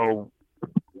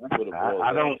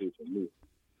I don't.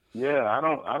 Yeah, I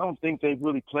don't think they've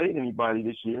really played anybody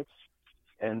this year,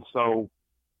 and so.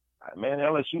 Man,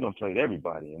 LSU done played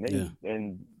everybody, and they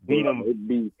beat them. It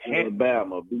beat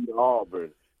Alabama, beat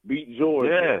Auburn, beat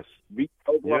Georgia, beat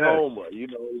Oklahoma. You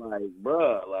know, like,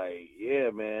 bruh, like, yeah,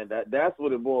 man, that's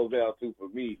what it boils down to for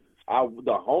me.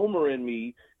 The homer in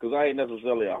me, because I ain't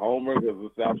necessarily a homer because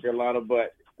of South Carolina,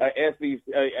 but SEC,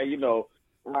 you know,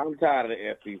 I'm tired of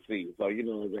the SEC. So, you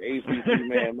know, as an ACC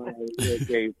man, my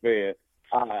AK fan,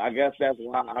 I guess that's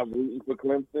why I'm rooting for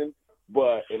Clemson.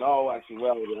 But in all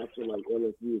actuality, I feel like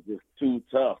LSU is just too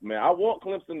tough, man. I want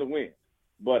Clemson to win.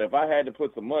 But if I had to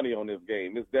put some money on this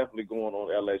game, it's definitely going on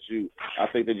LSU. I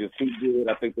think they're just too good.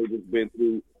 I think they've just been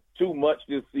through too much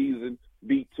this season,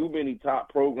 beat too many top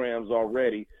programs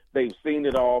already. They've seen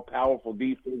it all, powerful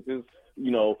defenses,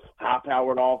 you know,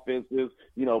 high-powered offenses,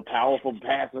 you know, powerful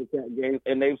passing attack games,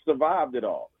 and they've survived it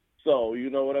all. So, you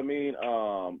know what I mean? And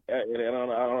on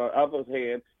the other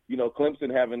hand, you know, Clemson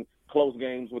having close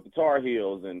games with the Tar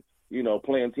Heels and, you know,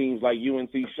 playing teams like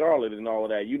UNC Charlotte and all of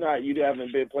that. You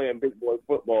haven't been playing big boy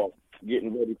football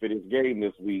getting ready for this game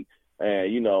this week.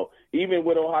 And, you know, even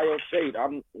with Ohio State, I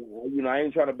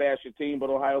ain't trying to bash your team, but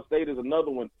Ohio State is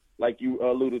another one, like you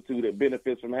alluded to, that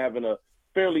benefits from having a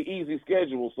fairly easy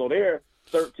schedule. So they're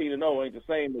 13-0 ain't the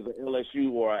same as an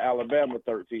LSU or an Alabama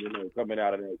 13-0 coming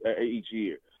out of that each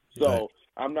year. So right.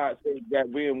 I'm not saying that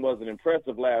win wasn't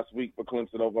impressive last week for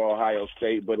Clemson over Ohio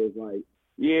State, but it's like,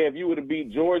 yeah, if you would have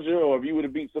beat Georgia or if you would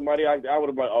have beat somebody, I would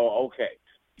have been, oh, okay.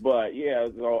 But yeah,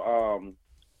 so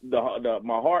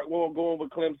my heart won't go with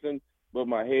Clemson, but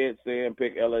my head saying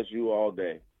pick LSU all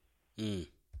day.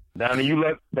 Donnie, you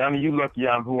lucky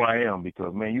I'm who I am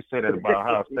because man, you said that about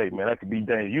Ohio State, man. That could be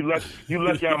dangerous. You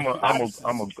lucky I'm a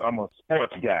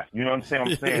sports guy. You know what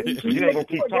I'm saying? You ain't gonna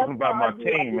keep talking about my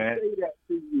team, man.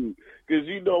 Because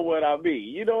you know what I mean.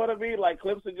 You know what I mean? Like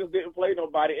Clemson just didn't play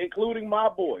nobody, including my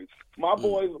boys. My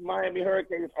boys, Miami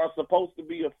Hurricanes, are supposed to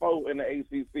be a foe in the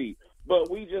ACC. But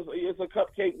it's a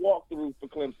cupcake walkthrough for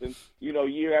Clemson,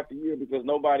 year after year because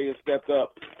nobody has stepped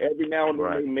up. Every now and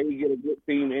then they may get a good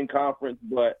team in conference,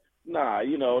 but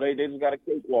they just got a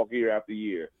cakewalk year after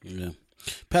year. Yeah.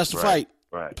 Pastor Fight.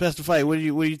 Right. Pastor Fight, what are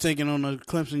you thinking on the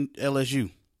Clemson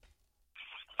LSU?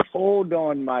 Hold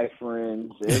on, my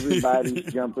friends.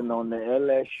 Everybody's jumping on the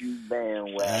LSU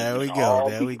bandwagon.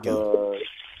 There we go.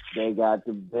 They got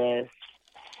the best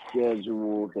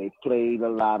schedule. They played a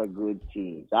lot of good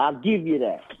teams. I'll give you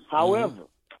that. However,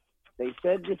 they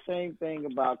said the same thing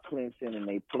about Clemson, and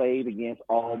they played against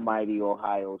almighty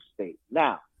Ohio State.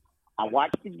 Now, I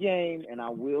watched the game, and I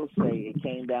will say it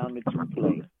came down to two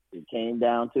plays. It came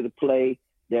down to the play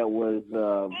that was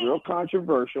real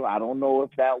controversial. I don't know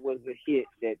if that was a hit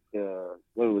that the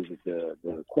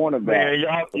cornerback. Man,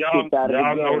 y'all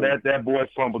know that boy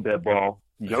fumbled that ball.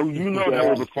 Yo, you know that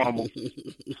was a fumble.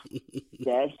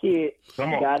 That hit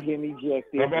got him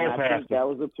ejected. And I think that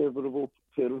was a pivotal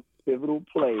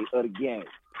play of the game.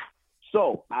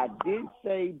 So I did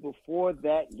say before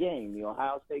that game, the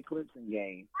Ohio State-Clemson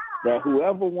game, that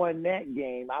whoever won that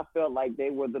game, I felt like they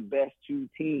were the best two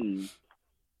teams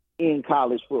in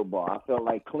college football. I felt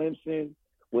like Clemson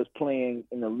was playing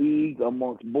in the league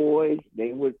amongst boys.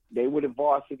 They were the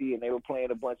varsity, and they were playing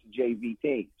a bunch of JV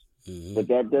teams. Mm-hmm. But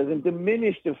that doesn't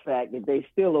diminish the fact that they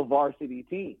still a varsity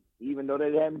team, even though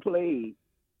they haven't played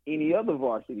any other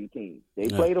varsity team. They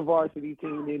played a varsity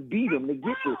team and beat them to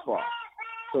get this far.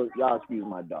 So y'all excuse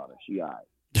my daughter, she all right.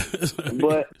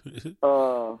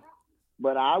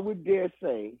 But I would dare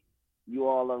say you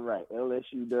all are right.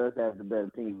 LSU does have the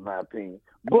better team, in my opinion.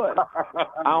 But I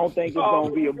don't think it's going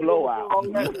to be a blowout.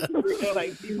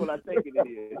 Like people are thinking it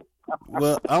is.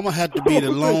 Well, I'm going to have to be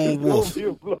the lone wolf.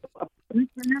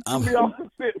 I'm be off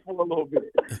the sit for a little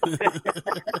bit.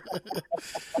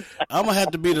 I'm going to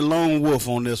have to be the lone wolf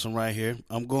on this one right here.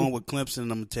 I'm going with Clemson,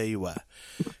 and I'm going to tell you why.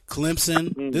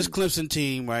 Clemson, this Clemson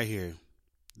team right here,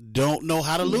 don't know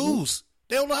how to lose.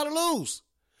 They don't know how to lose.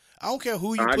 I don't care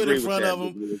who you put in front of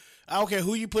them. I don't care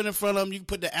who you put in front of them. You can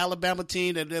put the Alabama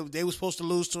team that they were supposed to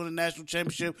lose to in the national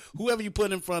championship. Whoever you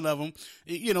put in front of them,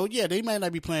 they might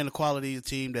not be playing the quality of the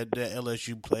team that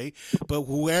LSU play, but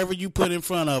whoever you put in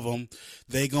front of them,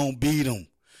 they gonna beat them.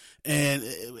 And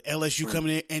LSU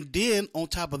coming in, and then on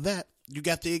top of that, you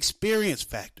got the experience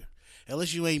factor.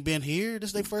 LSU ain't been here. This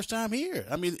is their first time here.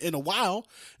 I mean, in a while,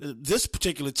 this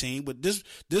particular team with this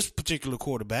particular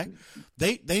quarterback,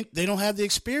 they don't have the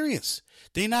experience.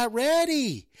 They're not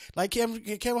ready. Like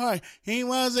Kevin Hart, he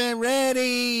wasn't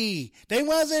ready. They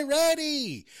wasn't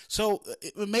ready. So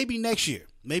maybe next year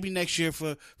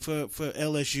for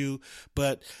LSU,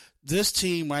 but this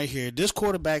team right here, this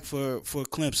quarterback for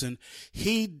Clemson,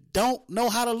 he don't know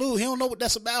how to lose. He don't know what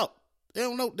that's about. They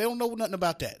don't know nothing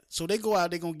about that. So they go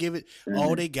out, they're gonna give it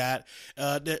all they got.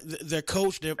 Their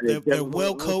coach, they're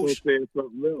well coached. Go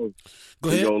ahead.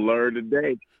 You're gonna learn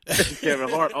today. Kevin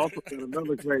Hart also said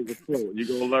another crazy quote. You're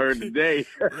gonna learn today.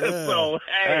 So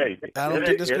hey, I don't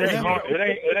think that's gonna happen.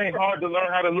 It ain't hard to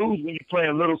learn how to lose when you're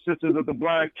playing Little Sisters of the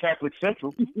Blind Catholic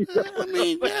Central. I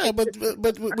mean, yeah, but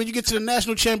when you get to the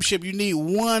national championship, you need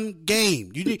one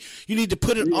game. You need to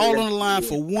put it all on the line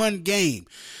for one game.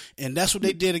 And that's what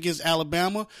they did against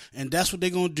Alabama, and that's what they're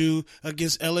gonna do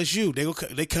against LSU.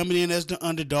 They coming in as the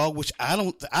underdog, which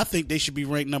I think they should be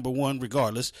ranked number one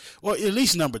regardless, or at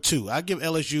least number two. I give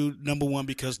LSU number one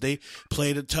because they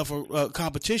played a tougher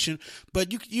competition.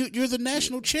 But you're the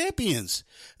national champions.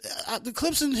 The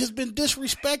Clemson has been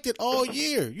disrespected all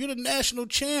year. You're the national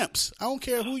champs. I don't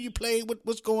care who you play,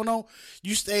 what's going on.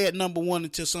 You stay at number one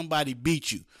until somebody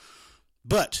beats you.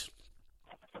 But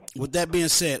with that being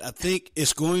said, I think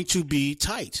it's going to be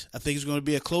tight. I think it's going to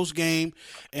be a close game,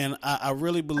 and I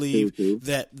really believe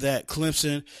that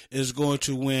Clemson is going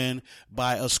to win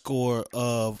by a score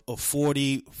of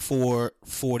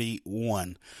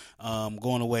 44-41,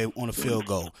 going away on a field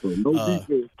goal. No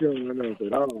defense coming up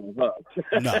at all, huh?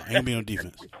 No, ain't be no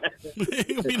defense.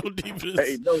 Ain't be no defense.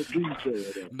 Hey, no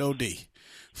defense. No D.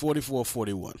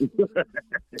 44-41.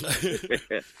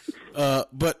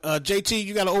 But JT,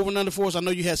 you got an over and under for us? I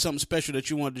know you had something special that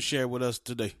you wanted to share with us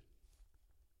today.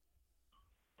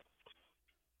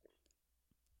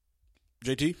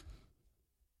 JT?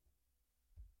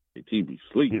 JT be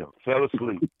sleep. Yeah, fell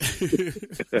asleep.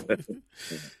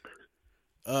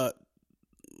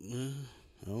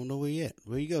 I don't know where he at.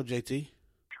 Where you go, JT?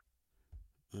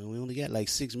 We only got like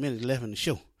 6 minutes left in the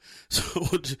show. So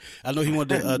I know he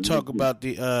wanted to talk about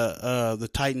the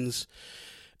Titans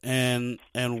and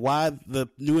why the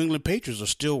New England Patriots are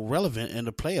still relevant in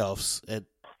the playoffs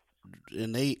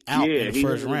and they out in the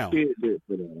first round. I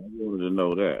wanted to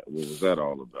know that. What was that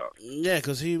all about? Yeah,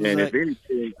 because he was. And like, if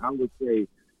anything, I would say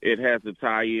it has to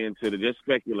tie into just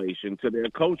speculation to their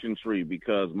coaching tree,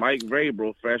 because Mike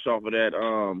Vrabel, fresh off of that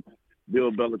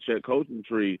Bill Belichick coaching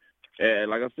tree, and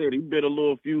like I said, he bit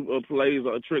a few plays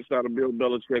or tricks out of Bill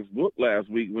Belichick's book last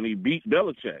week when he beat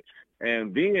Belichick.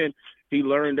 And then he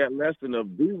learned that lesson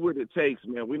of do what it takes,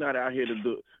 man. We're not out here to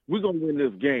do it. We're going to win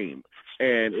this game.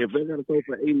 And if they're going to throw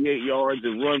for 88 yards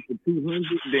and run for 200,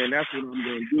 then that's what I'm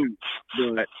going to do.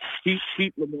 But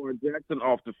keep Lamar Jackson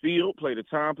off the field, play the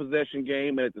time possession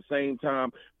game, and at the same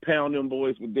time pound them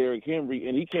boys with Derrick Henry.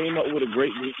 And he came up with a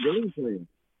great game plan.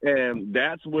 And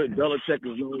that's what Belichick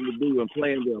is known to do, and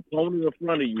playing the opponent in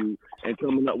front of you and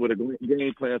coming up with a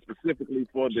game plan specifically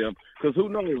for them. Because who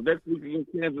knows, next week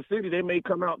against Kansas City, they may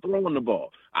come out throwing the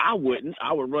ball. I wouldn't.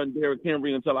 I would run Derrick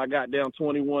Henry until I got down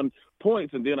 21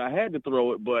 points, and then I had to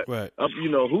throw it. But,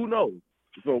 who knows?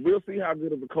 So we'll see how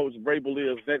good of a coach Vrabel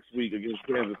is next week against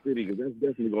Kansas City, because that's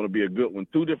definitely going to be a good one.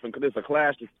 It's a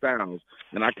clash of styles,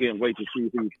 and I can't wait to see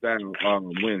whose style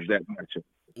wins that matchup.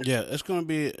 Yeah, it's going to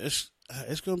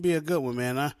be a good one,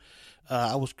 man.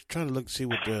 I was trying to look to see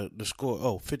what the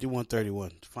score.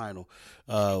 51-31 final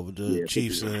with the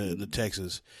Chiefs and the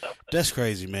Texans. That's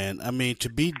crazy, man. I mean, to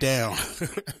be down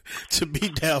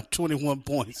 21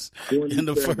 points in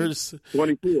the first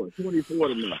 24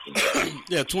 to nothing.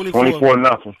 Yeah,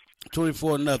 24-0.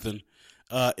 24-0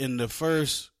 in the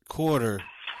first quarter,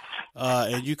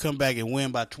 and you come back and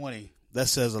win by 20. That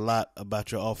says a lot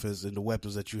about your offense and the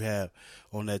weapons that you have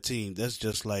on that team. That's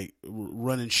just like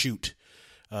run and shoot.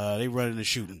 They running and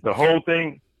shooting. The whole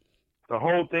thing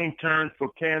turned for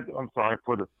Kansas. I'm sorry,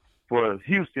 for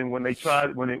Houston when it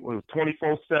was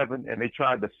 24-7 and they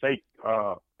tried to fake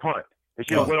punt. They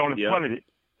should have went on and punted it.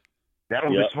 That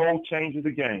was the whole change of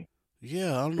the game.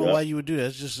 Yeah, I don't know why you would do that.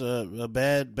 It's just a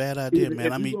bad idea,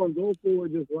 man. If you're going to go for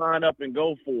it, just line up and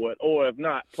go for it. Or if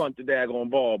not, punt the daggone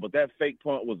ball. But that fake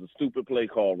punt was a stupid play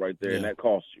call right there, and that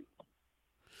cost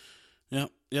you.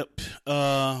 Yep.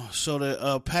 So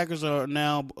the Packers are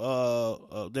now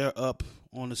they're up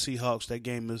on the Seahawks. That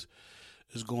game is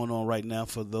going on right now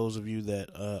for those of you that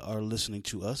are listening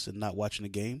to us and not watching the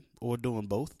game or doing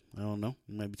both. I don't know.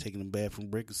 You might be taking a bathroom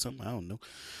break or something. I don't know.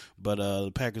 But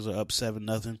the Packers are up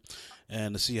 7-0,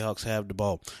 and the Seahawks have the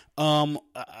ball.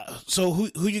 So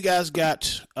who you guys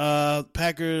got?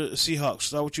 Packers, Seahawks.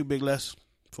 Start with you, Big Les,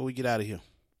 before we get out of here.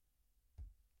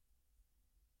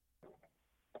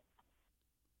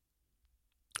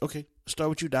 Okay, start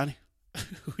with you, Donnie.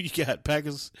 Who you got?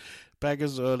 Packers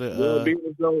or the? Well,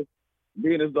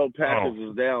 being as though Packers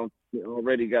is down, they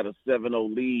already got a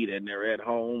 7-0 lead, and they're at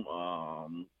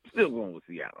home. Still going with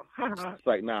Seattle. It's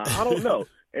like, nah, I don't know.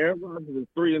 Aaron Rodgers is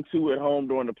 3-2 at home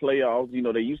during the playoffs. You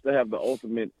know, they used to have the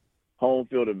ultimate home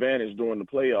field advantage during the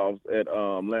playoffs at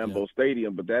Lambeau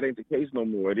Stadium, but that ain't the case no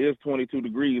more. It is 22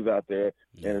 degrees out there,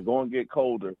 and it's going to get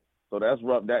colder. So that's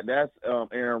rough. That's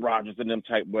Aaron Rodgers and them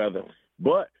type weather.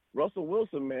 But Russell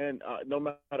Wilson, man, no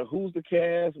matter who's the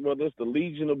cast, whether it's the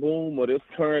Legion of Boom or this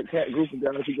current group of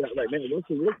guys he got, like, man,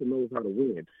 Russell Wilson knows how to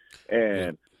win.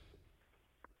 And,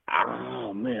 I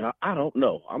don't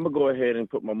know. I'm going to go ahead and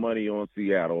put my money on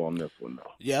Seattle on this one,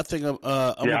 though. Yeah, I think I'm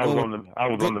I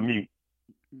was on the mute.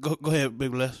 Go ahead,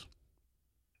 Big Les.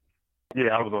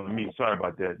 Yeah, I was on the mute. Sorry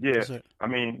about that. Yeah, I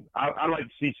mean, I like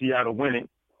to see Seattle winning.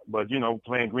 But,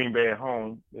 playing Green Bay at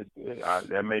home,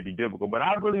 that may be difficult. But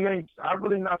I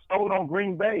really not sold on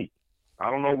Green Bay.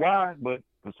 I don't know why, but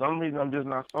for some reason I'm just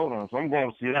not sold on. So I'm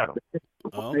going to Seattle.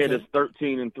 Okay. It is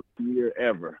 13-3 year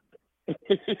ever. You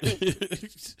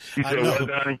said what,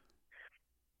 Donnie?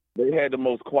 They had the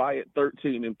most quiet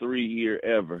 13-3 year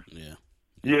ever. Yeah.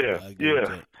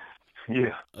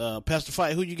 Pastor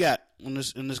Fight, who you got in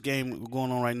this game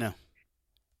going on right now?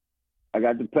 I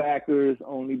got the Packers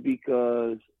only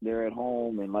because they're at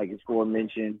home and, like it's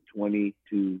mentioned,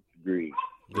 22 degrees.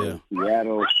 Yeah.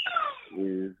 Seattle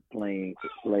plays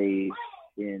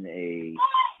in a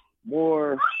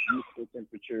more useful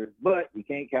temperature, but you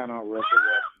can't count on Russell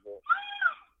Westbrook.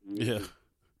 Yeah.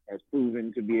 Has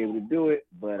proven to be able to do it,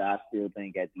 but I still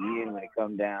think at the end when it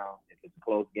comes down, if it's a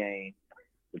close game,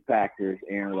 the Packers,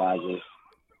 Aaron Rodgers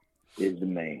is the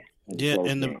man.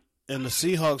 And the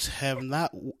Seahawks have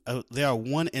not. They are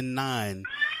 1-9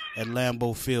 at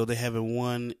Lambeau Field. They haven't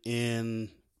won in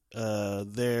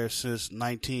there since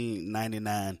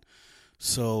 1999.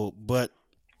 So, but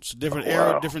It's a different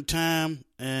era, different time,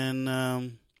 and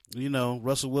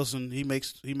Russell Wilson, he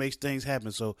makes things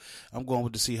happen. So I'm going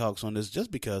with the Seahawks on this, just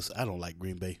because I don't like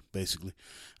Green Bay. Basically,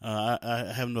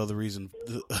 I have no other reason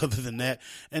other than that.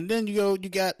 And then you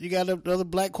got another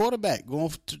black quarterback going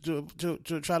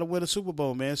to try to win a Super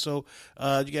Bowl, man. So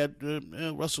you got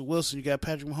Russell Wilson, you got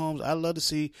Patrick Mahomes. I'd love to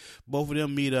see both of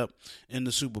them meet up in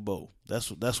the Super Bowl.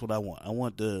 That's what I want. I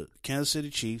want the Kansas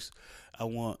City Chiefs. I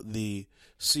want the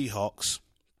Seahawks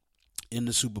in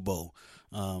the Super Bowl.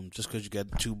 Just because you got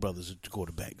two brothers at the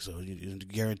quarterback, so you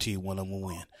guarantee one of them will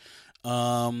win.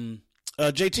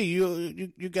 JT,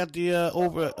 you got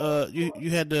the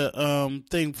you had the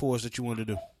thing for us that you wanted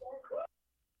to do.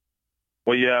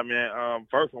 Well, yeah, man.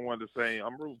 First, I wanted to say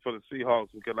I'm rooting for the Seahawks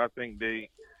because I think they,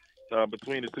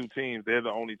 between the two teams, they're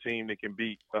the only team that can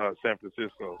beat San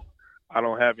Francisco. I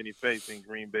don't have any faith in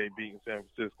Green Bay beating San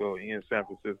Francisco in San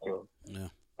Francisco. Yeah.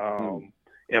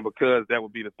 And because that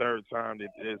would be the third time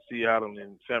that Seattle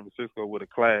and San Francisco would have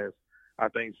clashed, I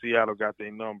think Seattle got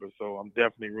their number. So I'm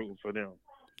definitely rooting for them.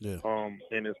 Yeah.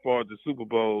 And as far as the Super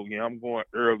Bowl, I'm going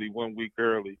early, 1 week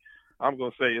early. I'm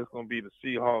going to say it's going to be the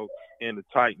Seahawks and the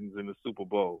Titans in the Super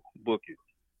Bowl. Book it.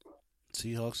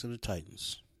 Seahawks and the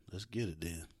Titans. Let's get it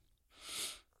then.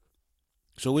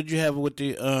 So what did you have with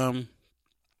the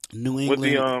New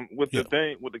England? With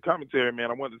the commentary,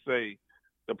 man, I wanted to say,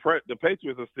 the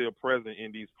Patriots are still present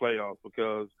in these playoffs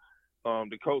because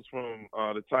the coach from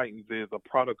the Titans is a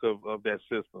product of that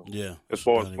system. Yeah. As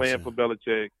far as playing for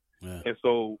Belichick. Yeah. And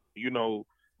so,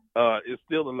 it's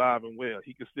still alive and well.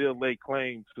 He can still lay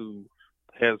claim to,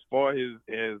 as far as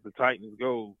the Titans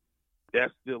go,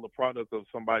 that's still a product of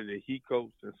somebody that he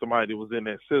coached and somebody that was in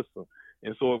that system.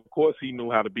 And so, of course, he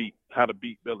knew how to beat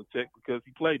Belichick because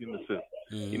he played in the system.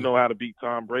 Mm-hmm. He know how to beat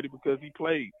Tom Brady because he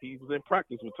played. He was in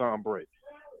practice with Tom Brady.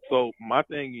 So my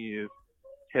thing is,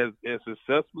 as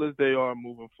successful as they are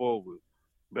moving forward,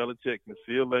 Belichick can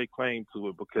still lay claim to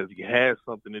it because he has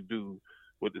something to do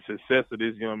with the success of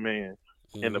this young man.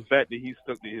 Mm-hmm. And the fact that he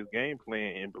stuck to his game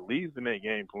plan and believes in that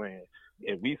game plan,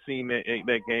 and we've seen that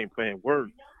game plan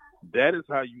work, that is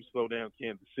how you slow down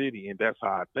Kansas City, and that's how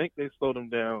I think they slow them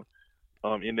down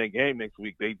in that game next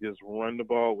week. They just run the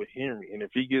ball with Henry. And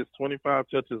if he gets 25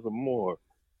 touches or more,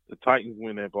 the Titans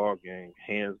win that ball game,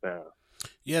 hands down.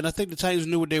 Yeah, and I think the Titans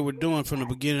knew what they were doing from the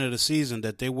beginning of the season,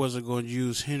 that they wasn't going to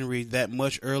use Henry that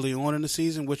much early on in the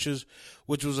season, which was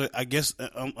I guess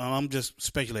I'm just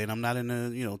speculating. I'm not in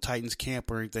the Titans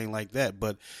camp or anything like that,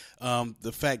 but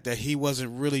the fact that he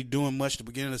wasn't really doing much at the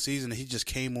beginning of the season, he just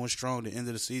came on strong at the end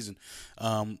of the season.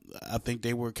 I think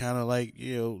they were kind of like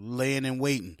laying and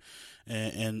waiting.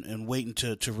 And waiting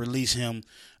to release him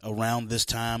around this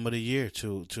time of the year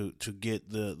to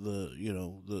get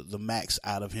the max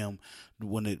out of him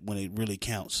when it really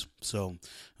counts. So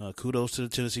kudos to the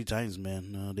Tennessee Titans,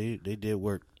 man. They did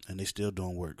work and they still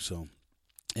doing work. So,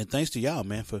 and thanks to y'all,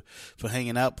 man, for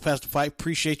hanging out. Pastor Fife,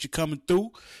 appreciate you coming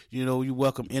through. You're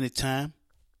welcome anytime.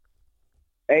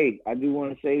 Hey, I do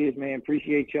want to say this, man.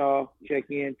 Appreciate y'all. Check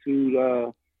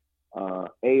into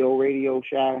AO Radio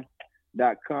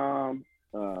Shy.com,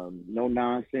 no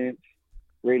nonsense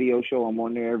radio show. I'm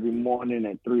on there every morning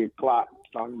at 3:00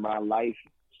 talking about life,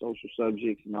 social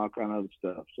subjects, and all kind of other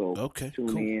stuff. So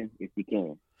tune in if you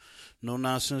can. No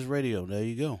nonsense radio. There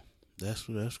you go. That's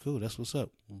cool. That's what's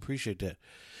up. Appreciate that.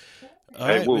 All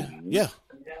right, Woo. Yeah,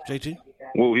 JT.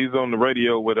 Well, he's on the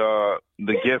radio with the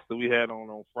guest that we had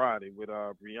on Friday with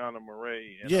Brianna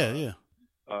Murray and El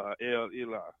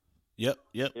Eli. Yep.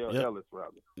 Ellis,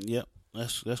 rather. Yep.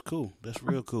 That's cool. That's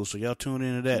real cool. So y'all tune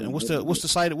into that. And what's the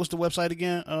site? What's the website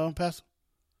again, Pastor?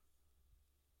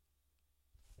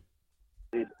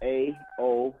 It's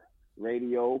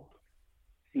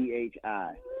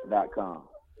AORadioCHI.com.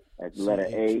 That's the letter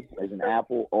A as an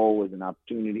apple, O as an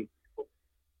opportunity.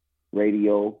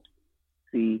 Radio,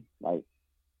 C like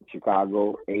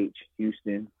Chicago, H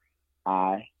Houston,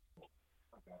 I.com.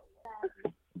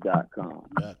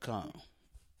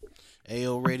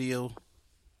 AO Radio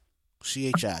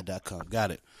CHI.com.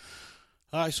 Got it.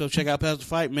 All right, so check out Pastor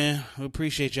Fight, man. We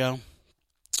appreciate y'all.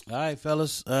 All right,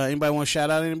 fellas. Anybody want to shout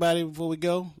out anybody before we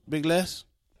go? Big Les?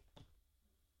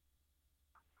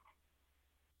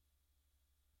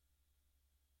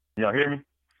 Y'all hear me?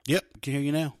 Yep, can hear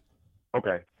you now.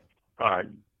 Okay. All right.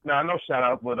 Now, no shout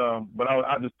out, but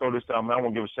I just throw this out, man. I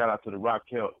want to give a shout out to the Rock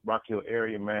Hill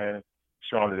area, man,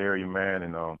 Charlotte area, man,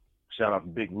 and shout out to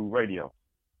Big Woo Radio.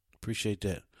 Appreciate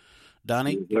that.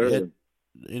 Donnie,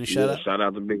 any shout out? Shout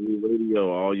out to Big Woo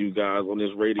Radio. All you guys on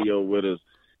this radio with us,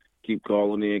 keep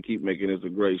calling in, keep making this a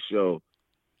great show.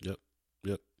 Yep.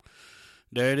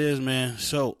 There it is, man.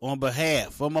 So, on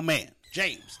behalf of my man,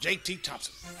 James, JT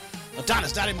Thompson,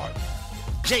 Adonis Dottie Martin,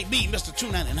 JB, Mr.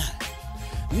 299,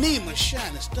 Nima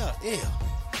Shining Star L,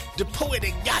 the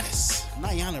Poetic Goddess,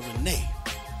 Nayana Renee,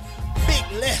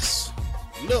 Big Les,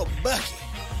 Lil Bucky,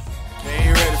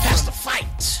 Pastor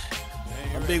Fight.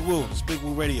 I'm Big Woo. It's Big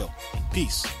Woo Radio.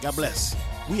 Peace. God bless.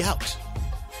 We out.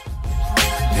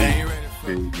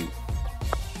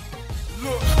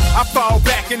 Look, I fall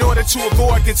back in order to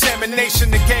avoid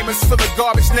contamination. The game is full of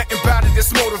garbage, nothing about it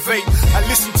that's motivate. I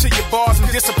listen to your bars, I'm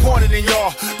disappointed in y'all.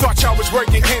 Thought y'all was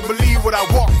working, can't believe what I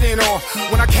walked in on.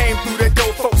 When I came through that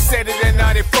door, folks said it in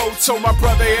 94. Told my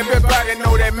brother, everybody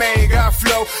know that man got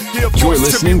flow. You're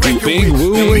listening to Big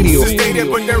Woo Radio.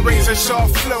 But the razor sharp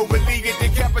flow, believe it,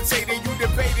 decapitated. You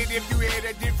debated if you had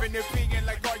a different opinion.